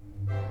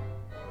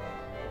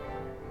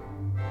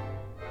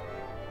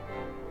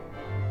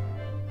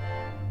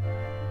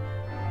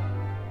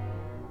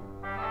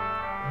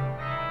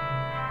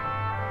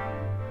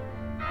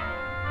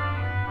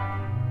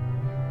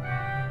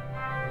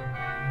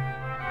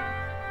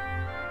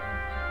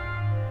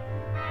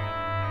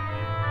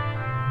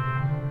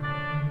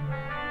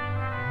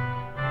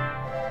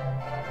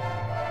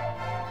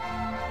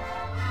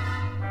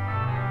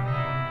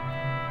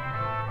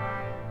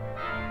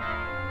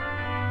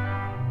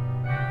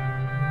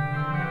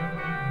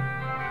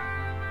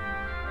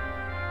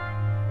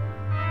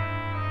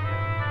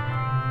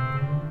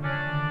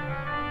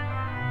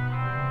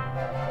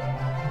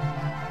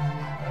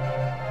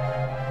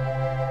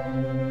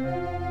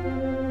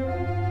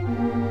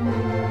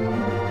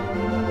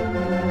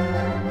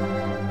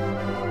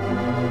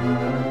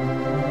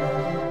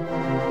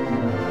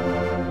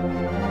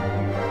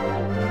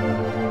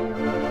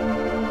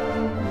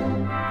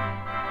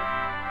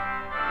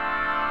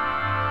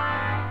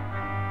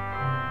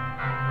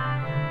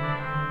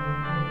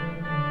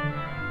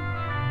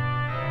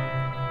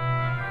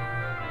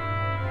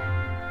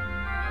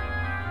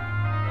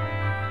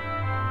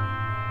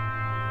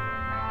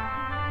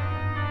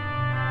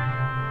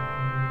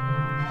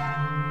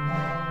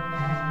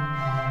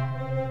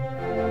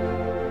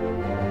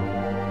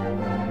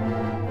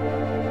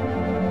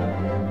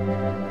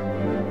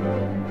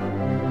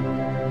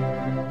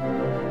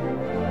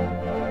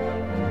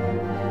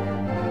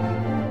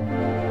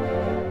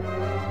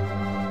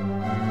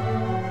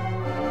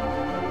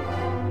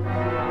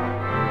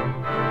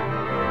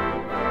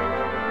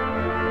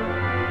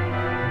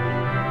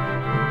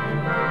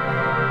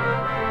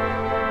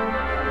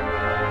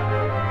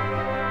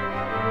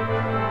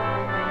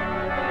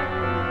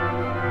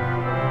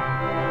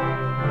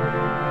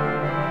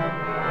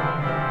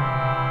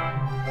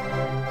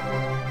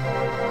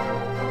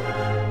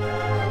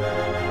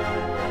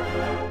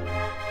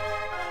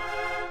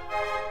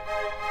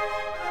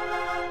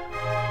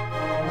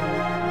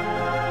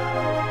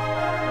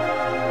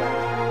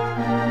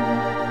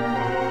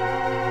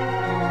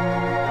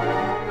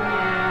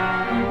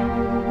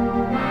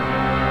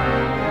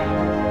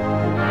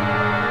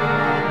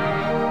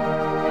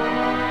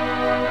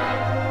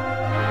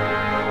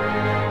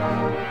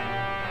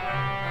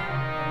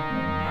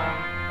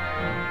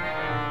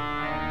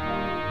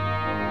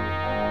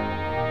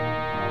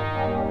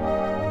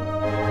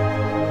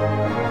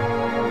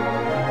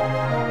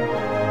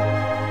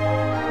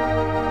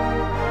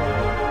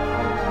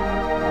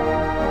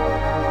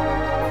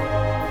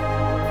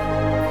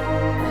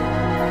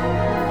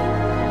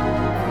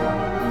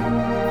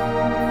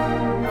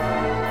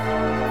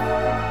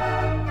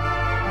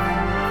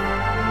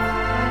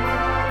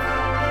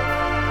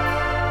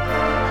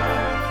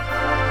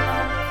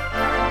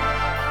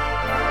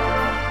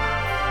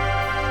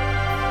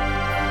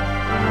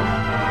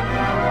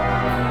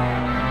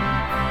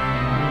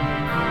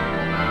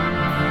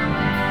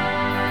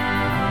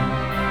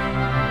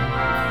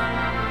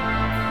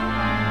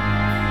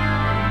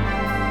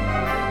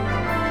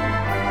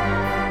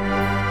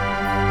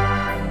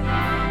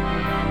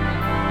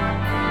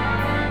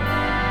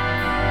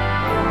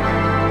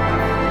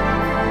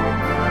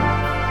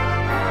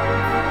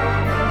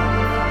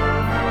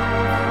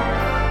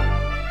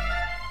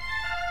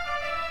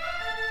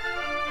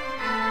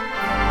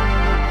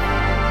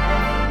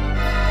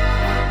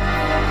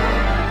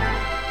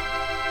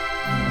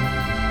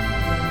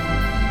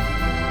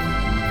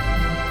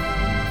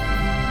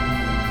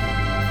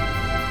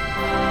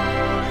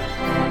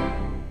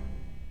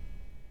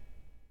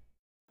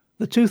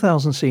 The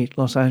 2,000-seat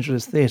Los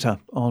Angeles Theatre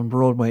on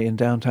Broadway in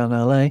downtown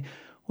LA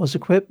was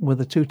equipped with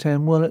a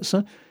 210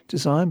 Wurlitzer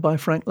designed by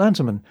Frank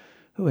Lanterman,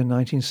 who in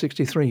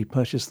 1963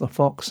 purchased the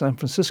Fox San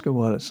Francisco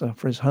Wurlitzer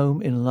for his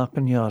home in La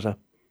Piñata.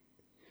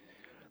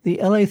 The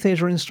LA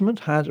Theatre instrument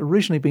had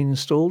originally been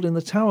installed in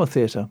the Tower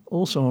Theatre,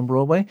 also on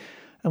Broadway,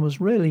 and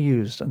was rarely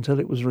used until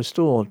it was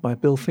restored by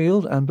Bill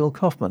Field and Bill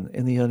Kaufman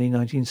in the early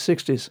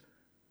 1960s.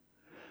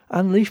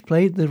 Anne Leaf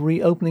played the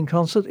reopening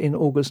concert in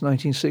August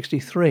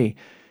 1963,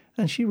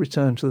 and she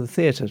returned to the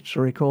theatre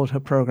to record her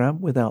programme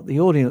without the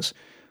audience,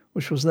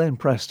 which was then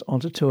pressed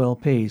onto 2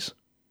 LPs.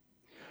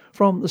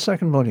 From the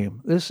second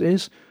volume, this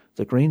is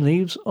The Green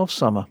Leaves of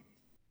Summer.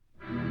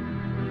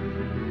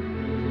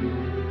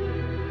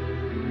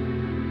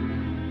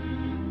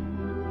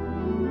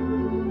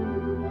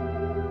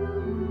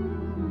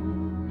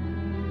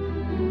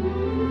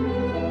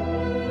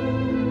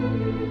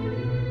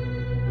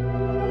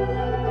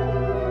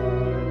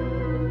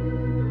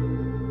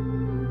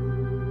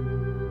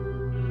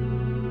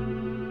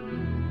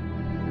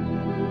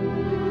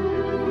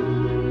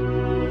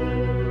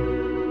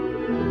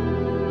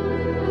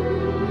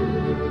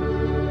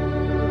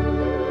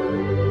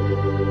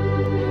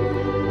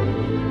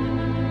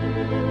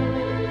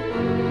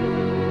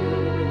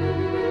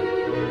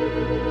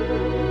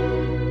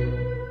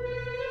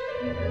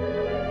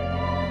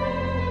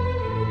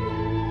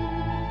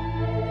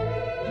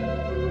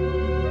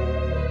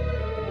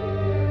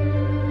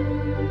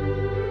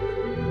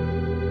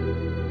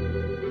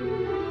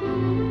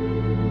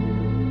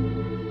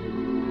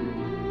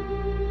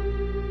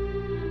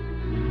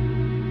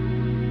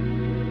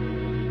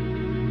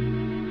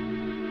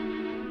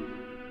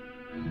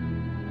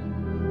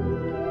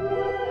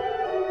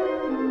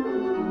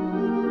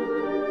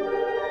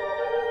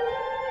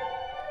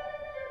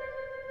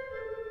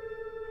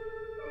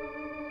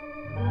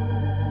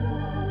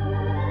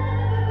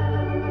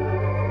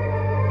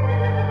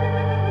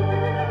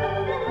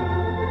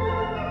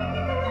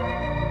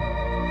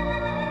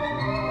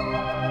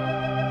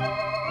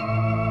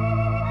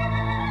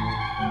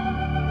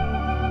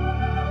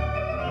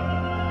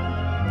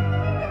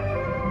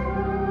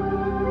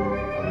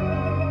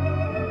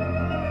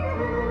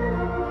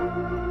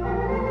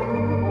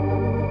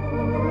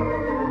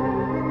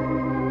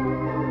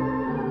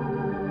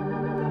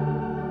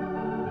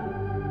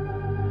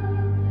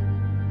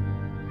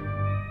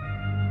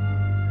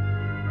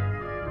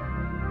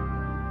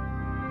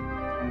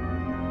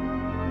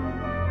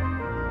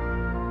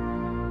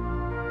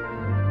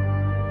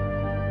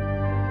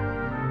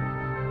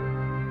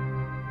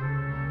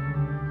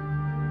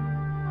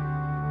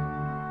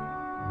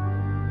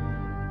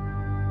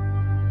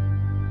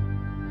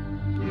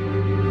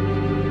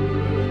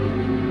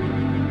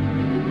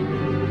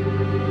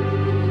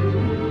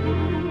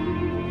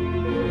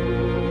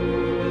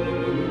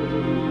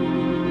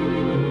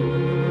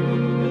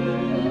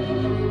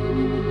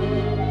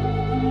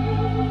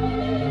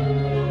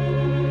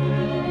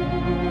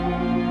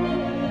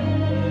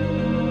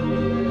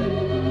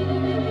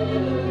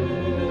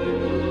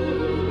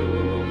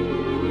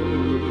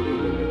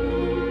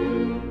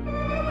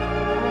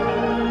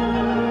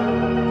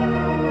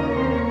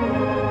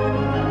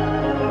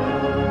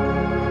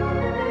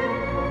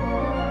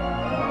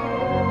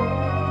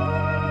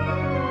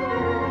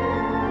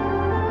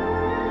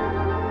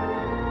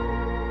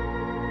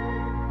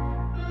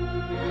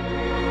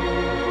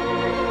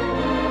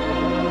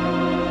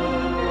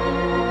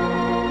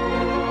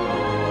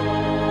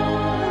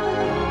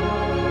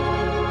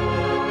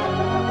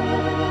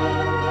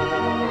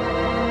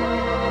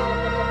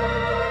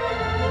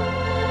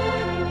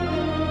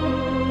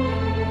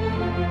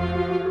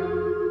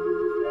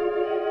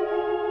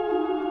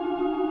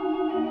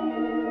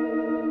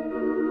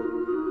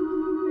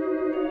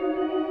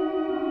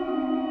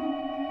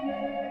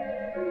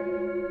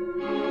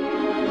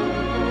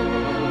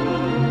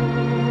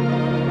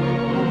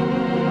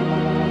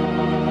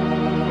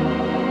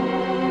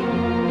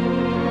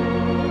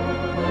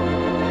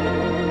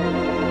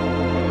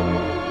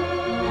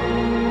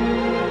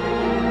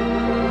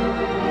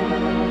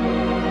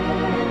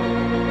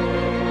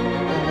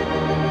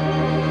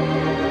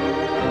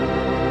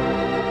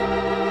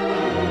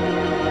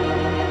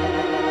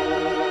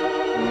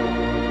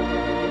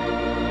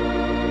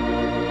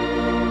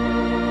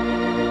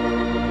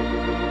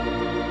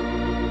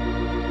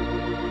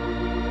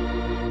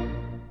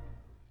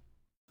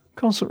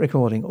 Concert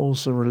recording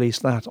also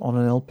released that on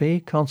an LP,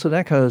 Concert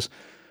Echoes.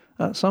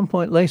 At some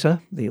point later,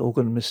 the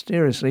organ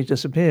mysteriously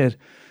disappeared.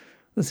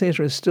 The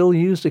theatre is still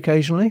used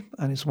occasionally,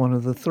 and it's one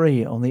of the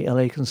 3 on the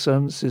LA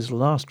Conservancy's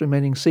Last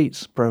Remaining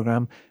Seats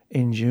programme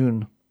in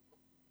June.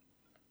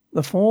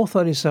 The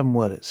 437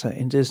 Wurlitzer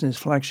in Disney's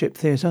flagship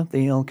theatre,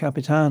 the El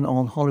Capitan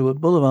on Hollywood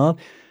Boulevard,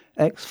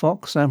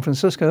 ex-Fox San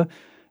Francisco,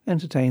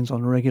 entertains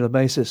on a regular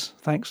basis,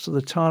 thanks to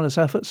the tireless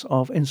efforts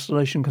of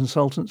installation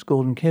consultants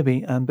Gordon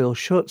Kibbe and Bill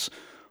Schutz,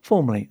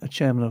 formerly a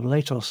chairman of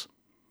Latos.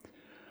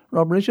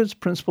 Rob Richards,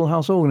 principal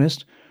house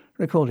organist,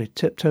 recorded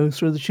Tiptoe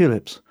Through the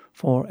Tulips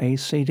for a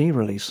CD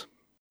release.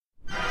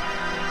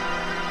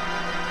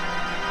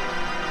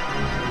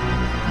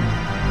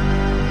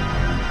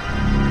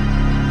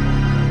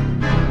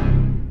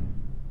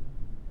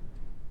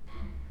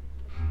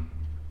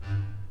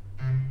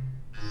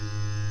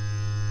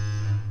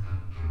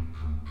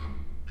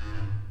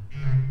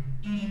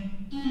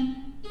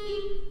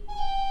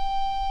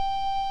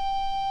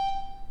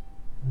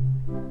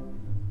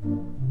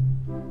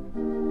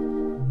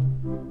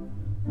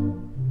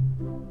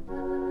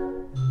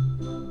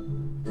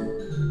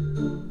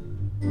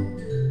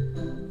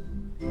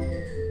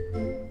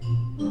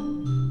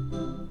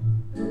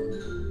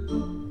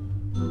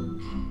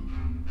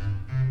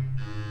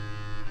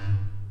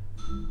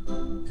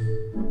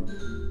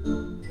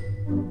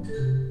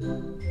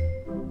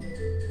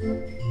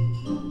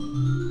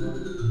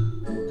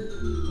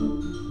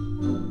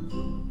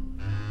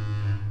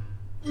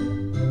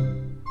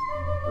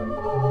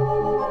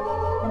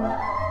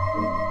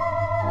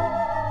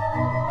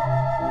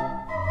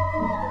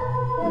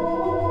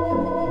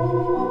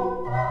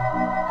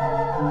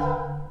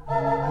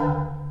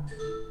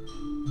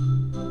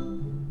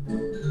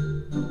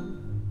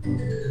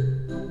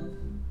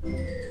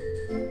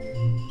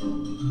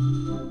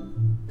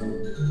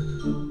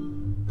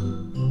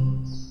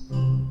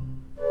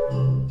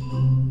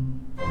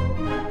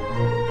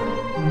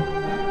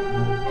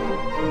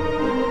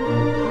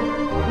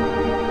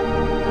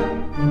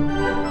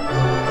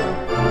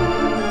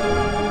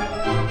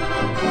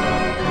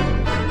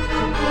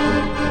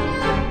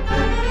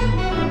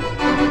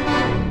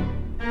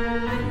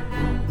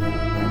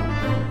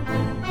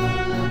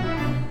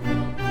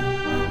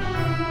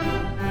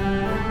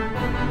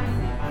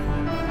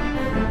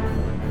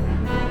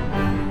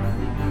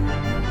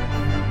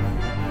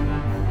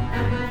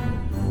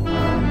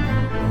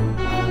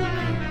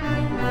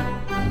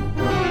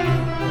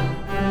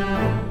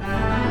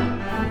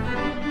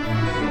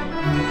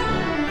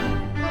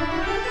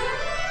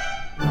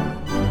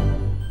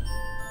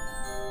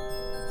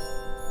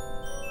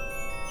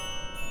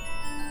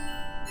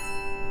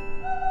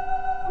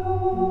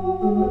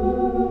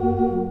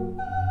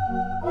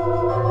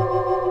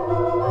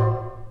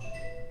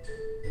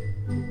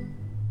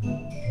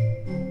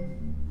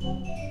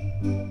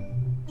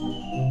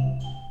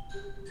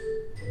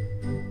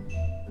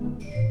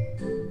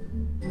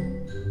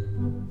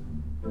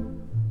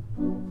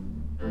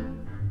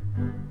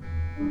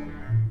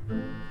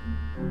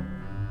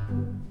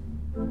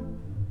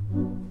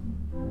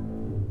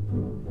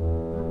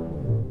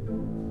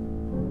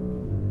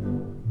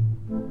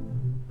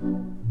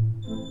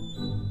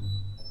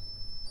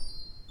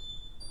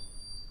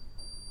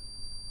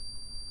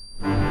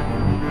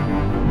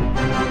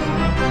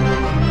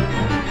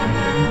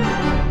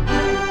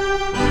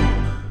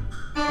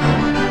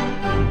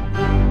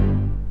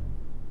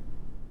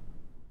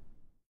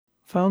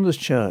 Founders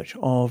Church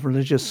of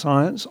Religious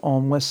Science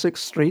on West 6th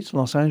Street,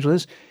 Los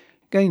Angeles,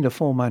 gained a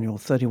four-manual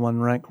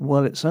 31-rank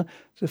Wurlitzer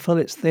to fill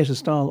its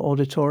theatre-style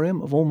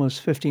auditorium of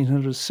almost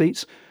 1,500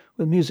 seats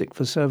with music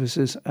for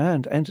services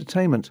and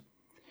entertainment.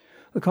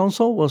 The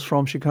console was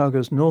from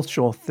Chicago's North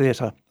Shore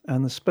Theatre,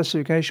 and the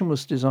specification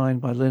was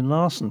designed by Lynn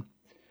Larson.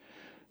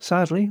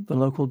 Sadly, the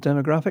local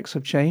demographics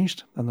have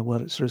changed, and the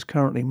Wurlitzer is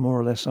currently more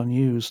or less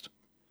unused.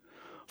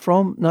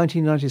 From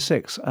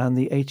 1996 and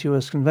the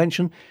ATUS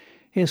convention,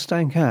 here's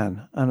Stan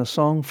Can and a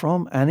song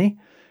from Annie,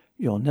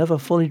 You're Never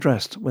Fully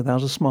Dressed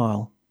Without a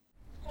Smile.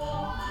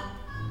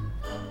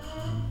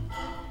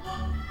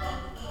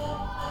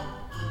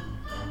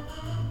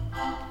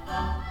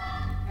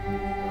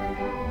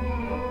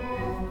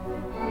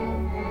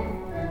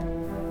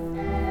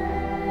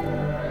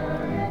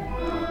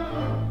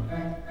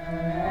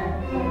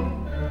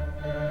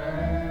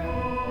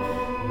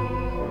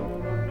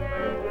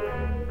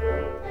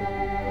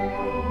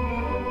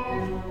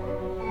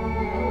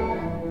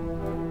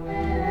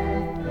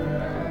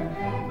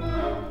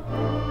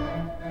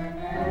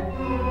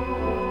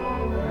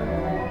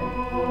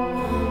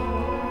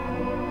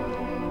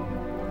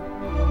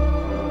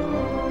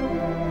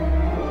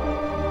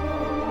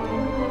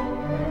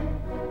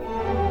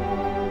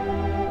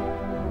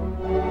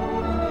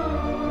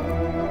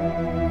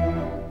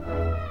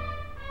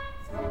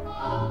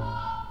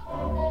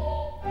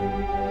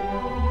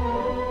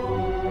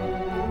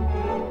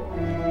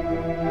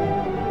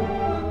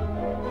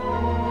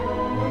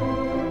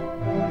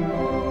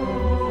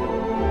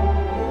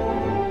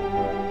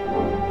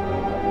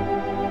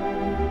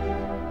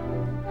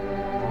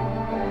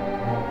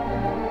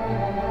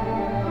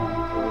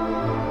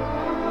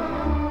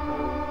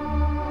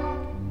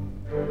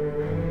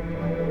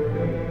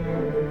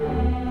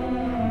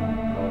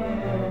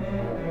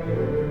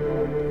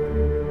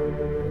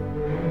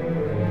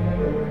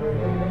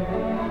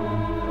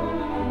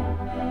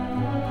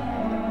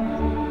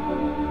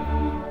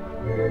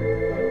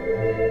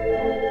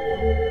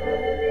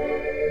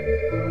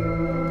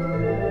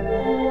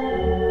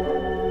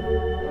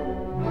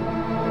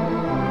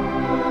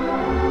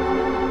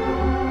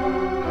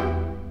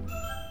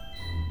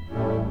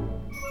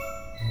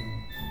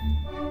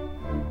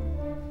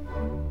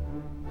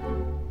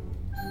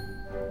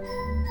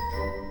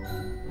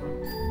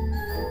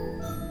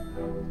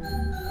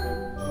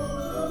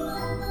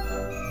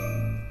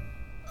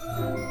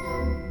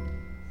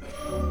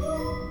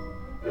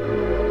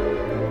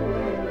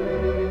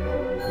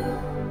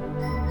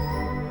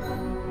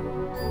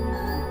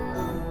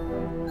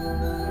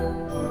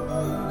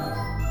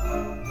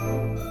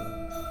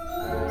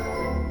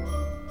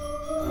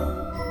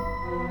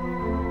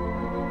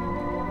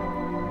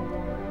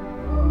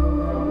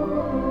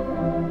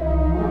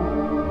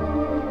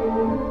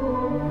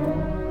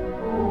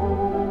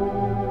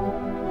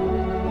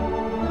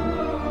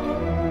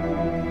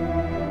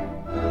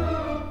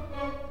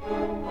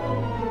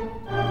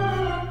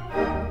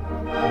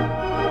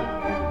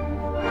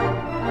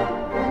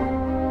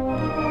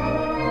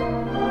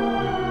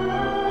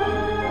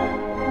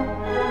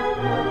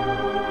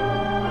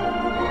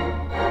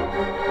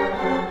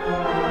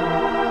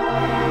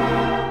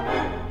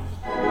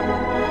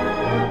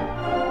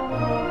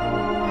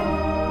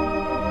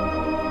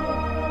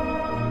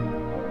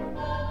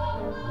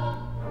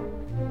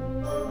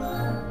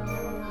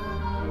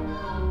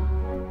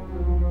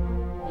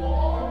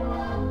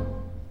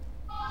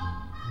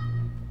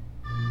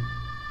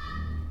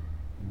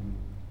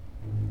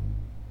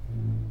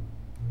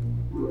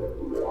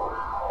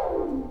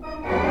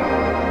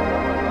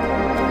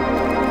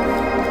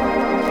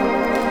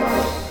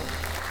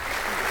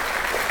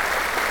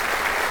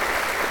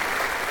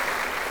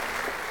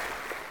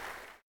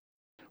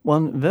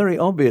 One very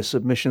obvious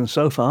submission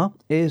so far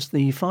is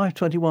the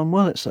 521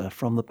 Wurlitzer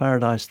from the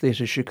Paradise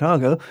Theatre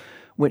Chicago,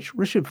 which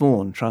Richard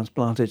Vaughan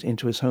transplanted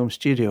into his home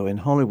studio in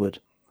Hollywood.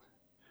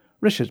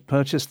 Richard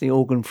purchased the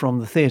organ from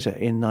the theatre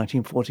in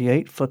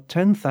 1948 for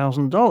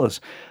 $10,000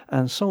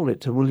 and sold it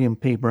to William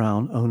P.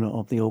 Brown, owner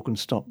of the Organ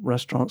Stop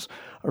restaurants,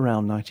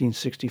 around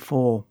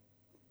 1964.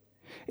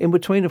 In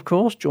between, of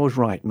course, George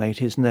Wright made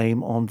his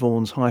name on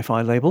Vaughan's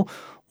hi-fi label,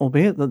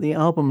 albeit that the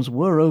albums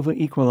were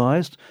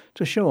over-equalised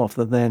to show off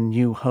the then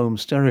new home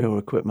stereo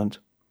equipment.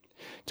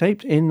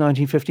 Taped in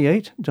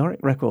 1958,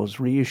 Direct Records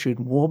reissued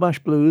Wabash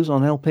Blues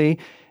on LP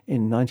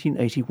in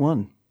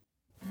 1981.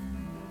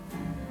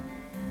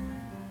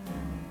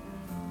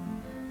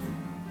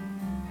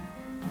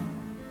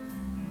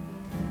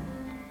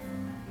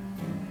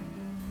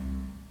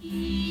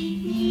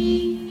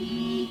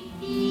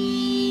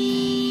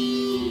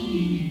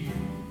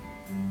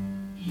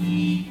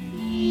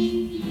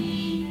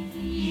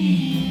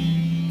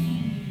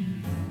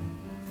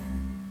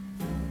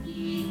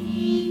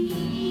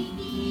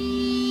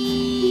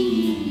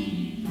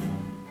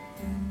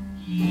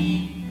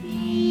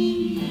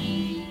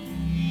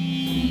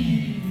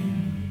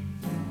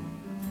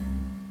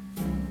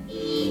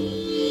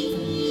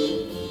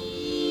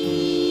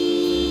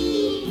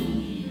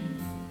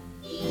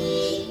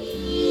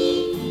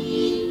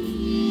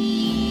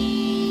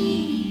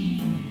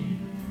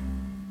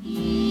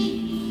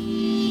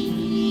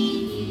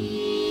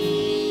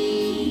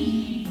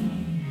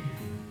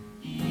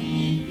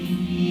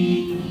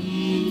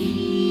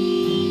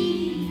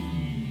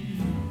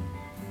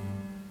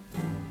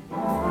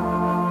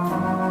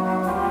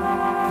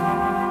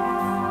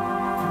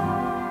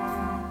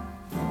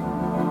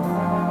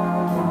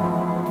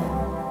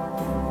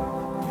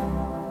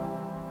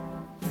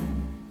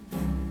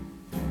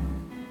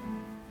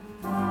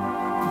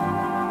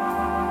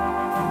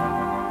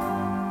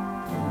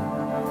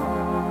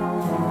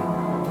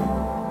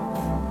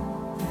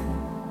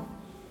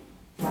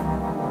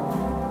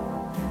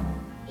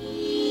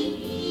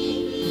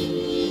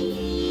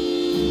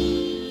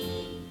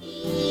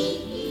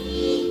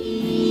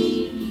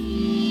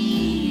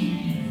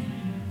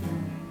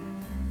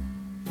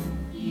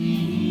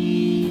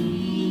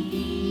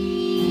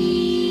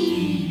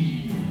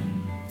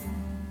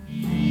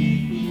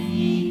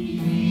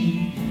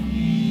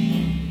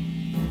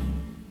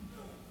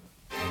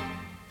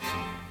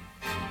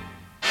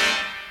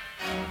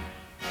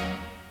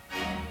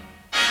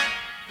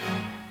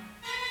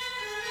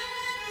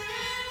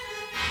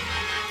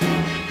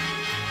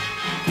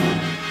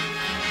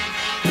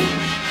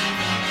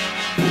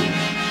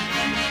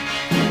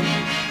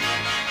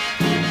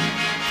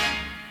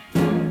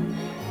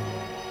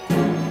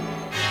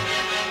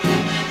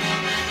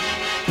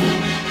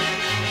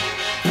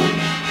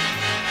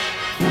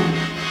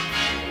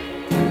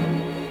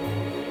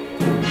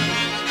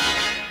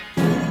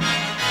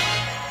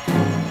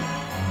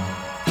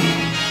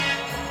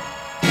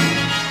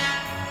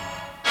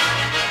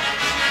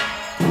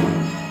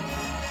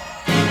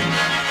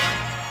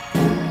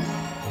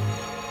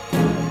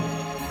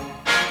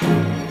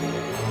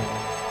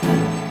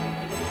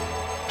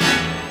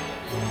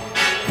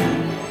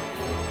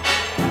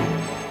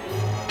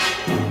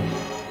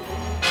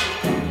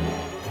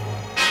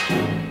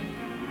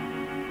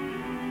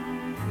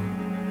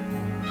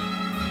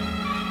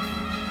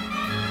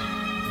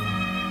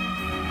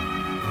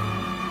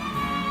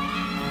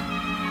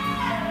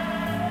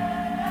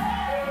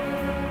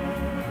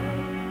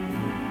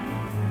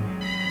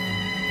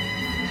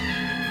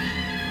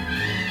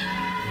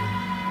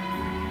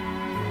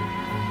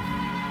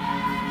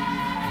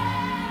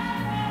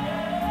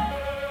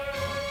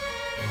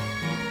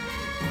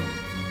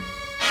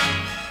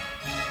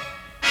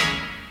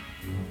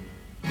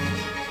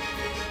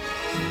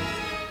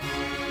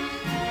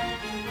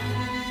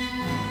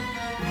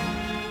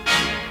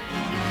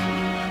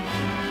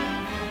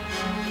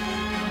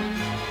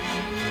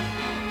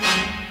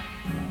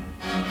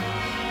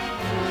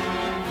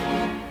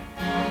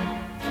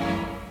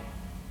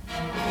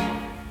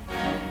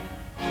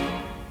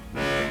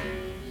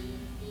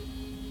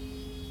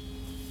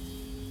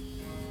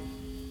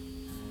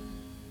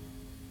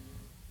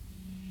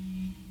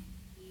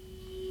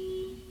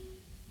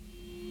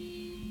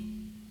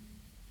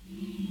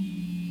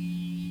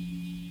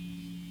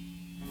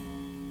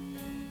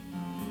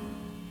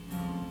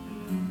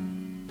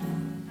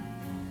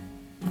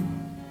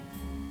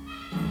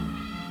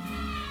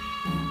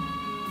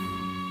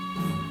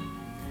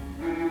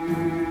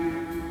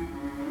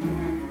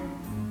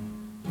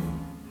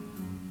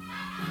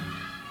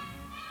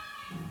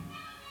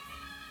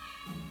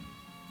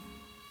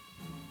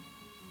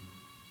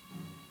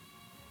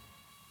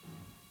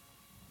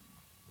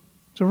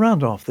 To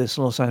round off this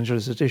Los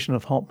Angeles edition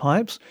of Hot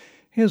Pipes,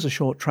 here's a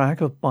short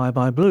track of Bye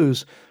Bye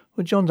Blues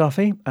with John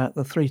Duffy at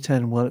the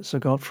 310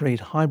 Wurlitzer-Gottfried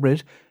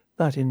hybrid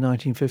that in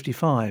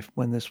 1955,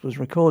 when this was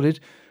recorded,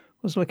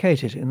 was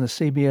located in the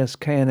CBS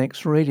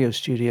KNX radio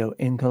studio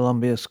in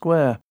Columbia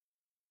Square.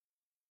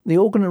 The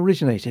organ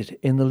originated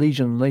in the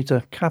Legion,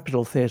 later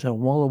Capitol Theatre,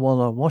 Walla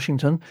Walla,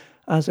 Washington,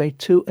 as a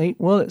 2/8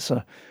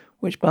 Wurlitzer,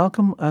 which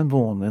Balcom and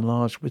Vaughan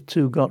enlarged with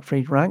 2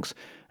 Gottfried racks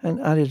and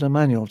added a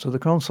manual to the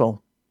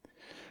console.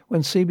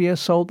 When CBS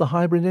sold the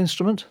hybrid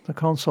instrument, the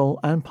console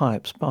and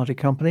pipes parted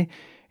company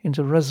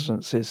into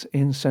residences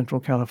in Central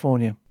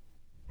California.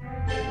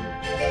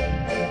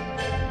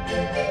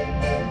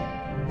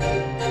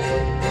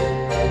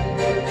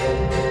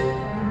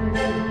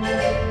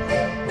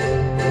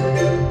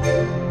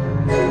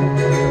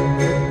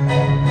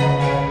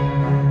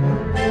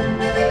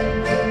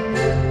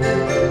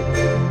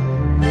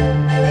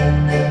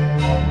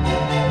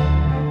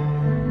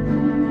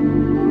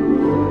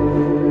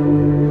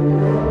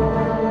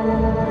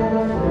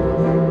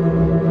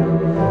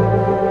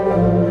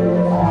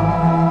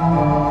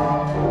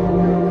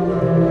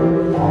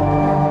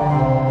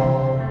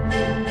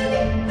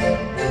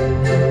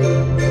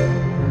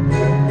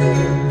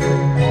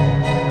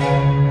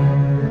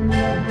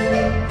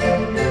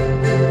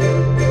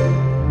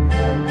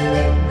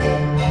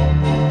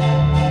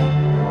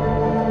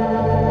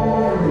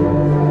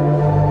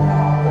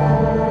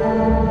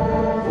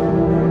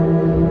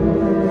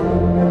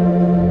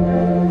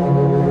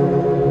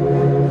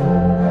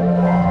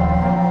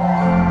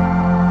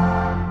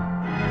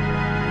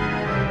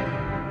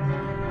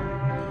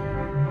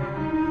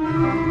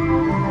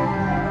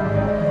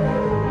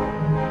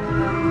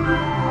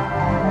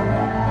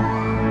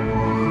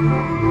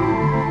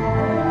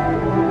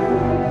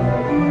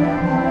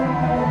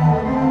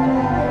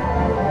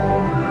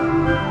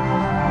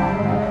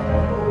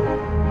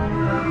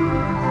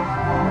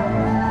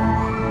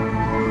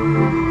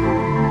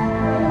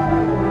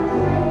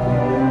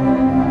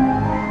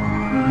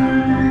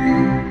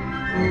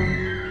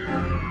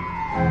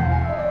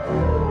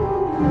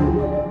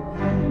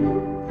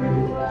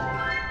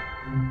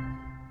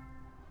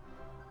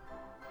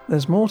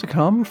 There's more to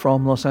come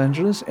from Los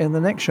Angeles in the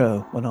next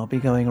show, when I'll be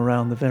going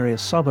around the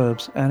various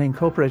suburbs and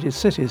incorporated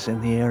cities in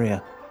the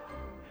area.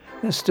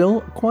 There's still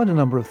quite a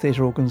number of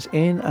theatre organs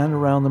in and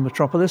around the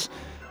metropolis,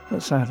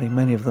 but sadly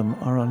many of them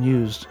are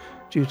unused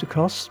due to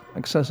costs,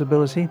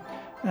 accessibility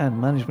and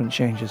management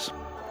changes.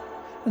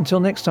 Until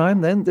next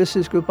time then, this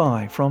is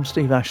goodbye from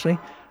Steve Ashley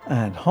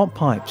and Hot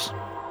Pipes.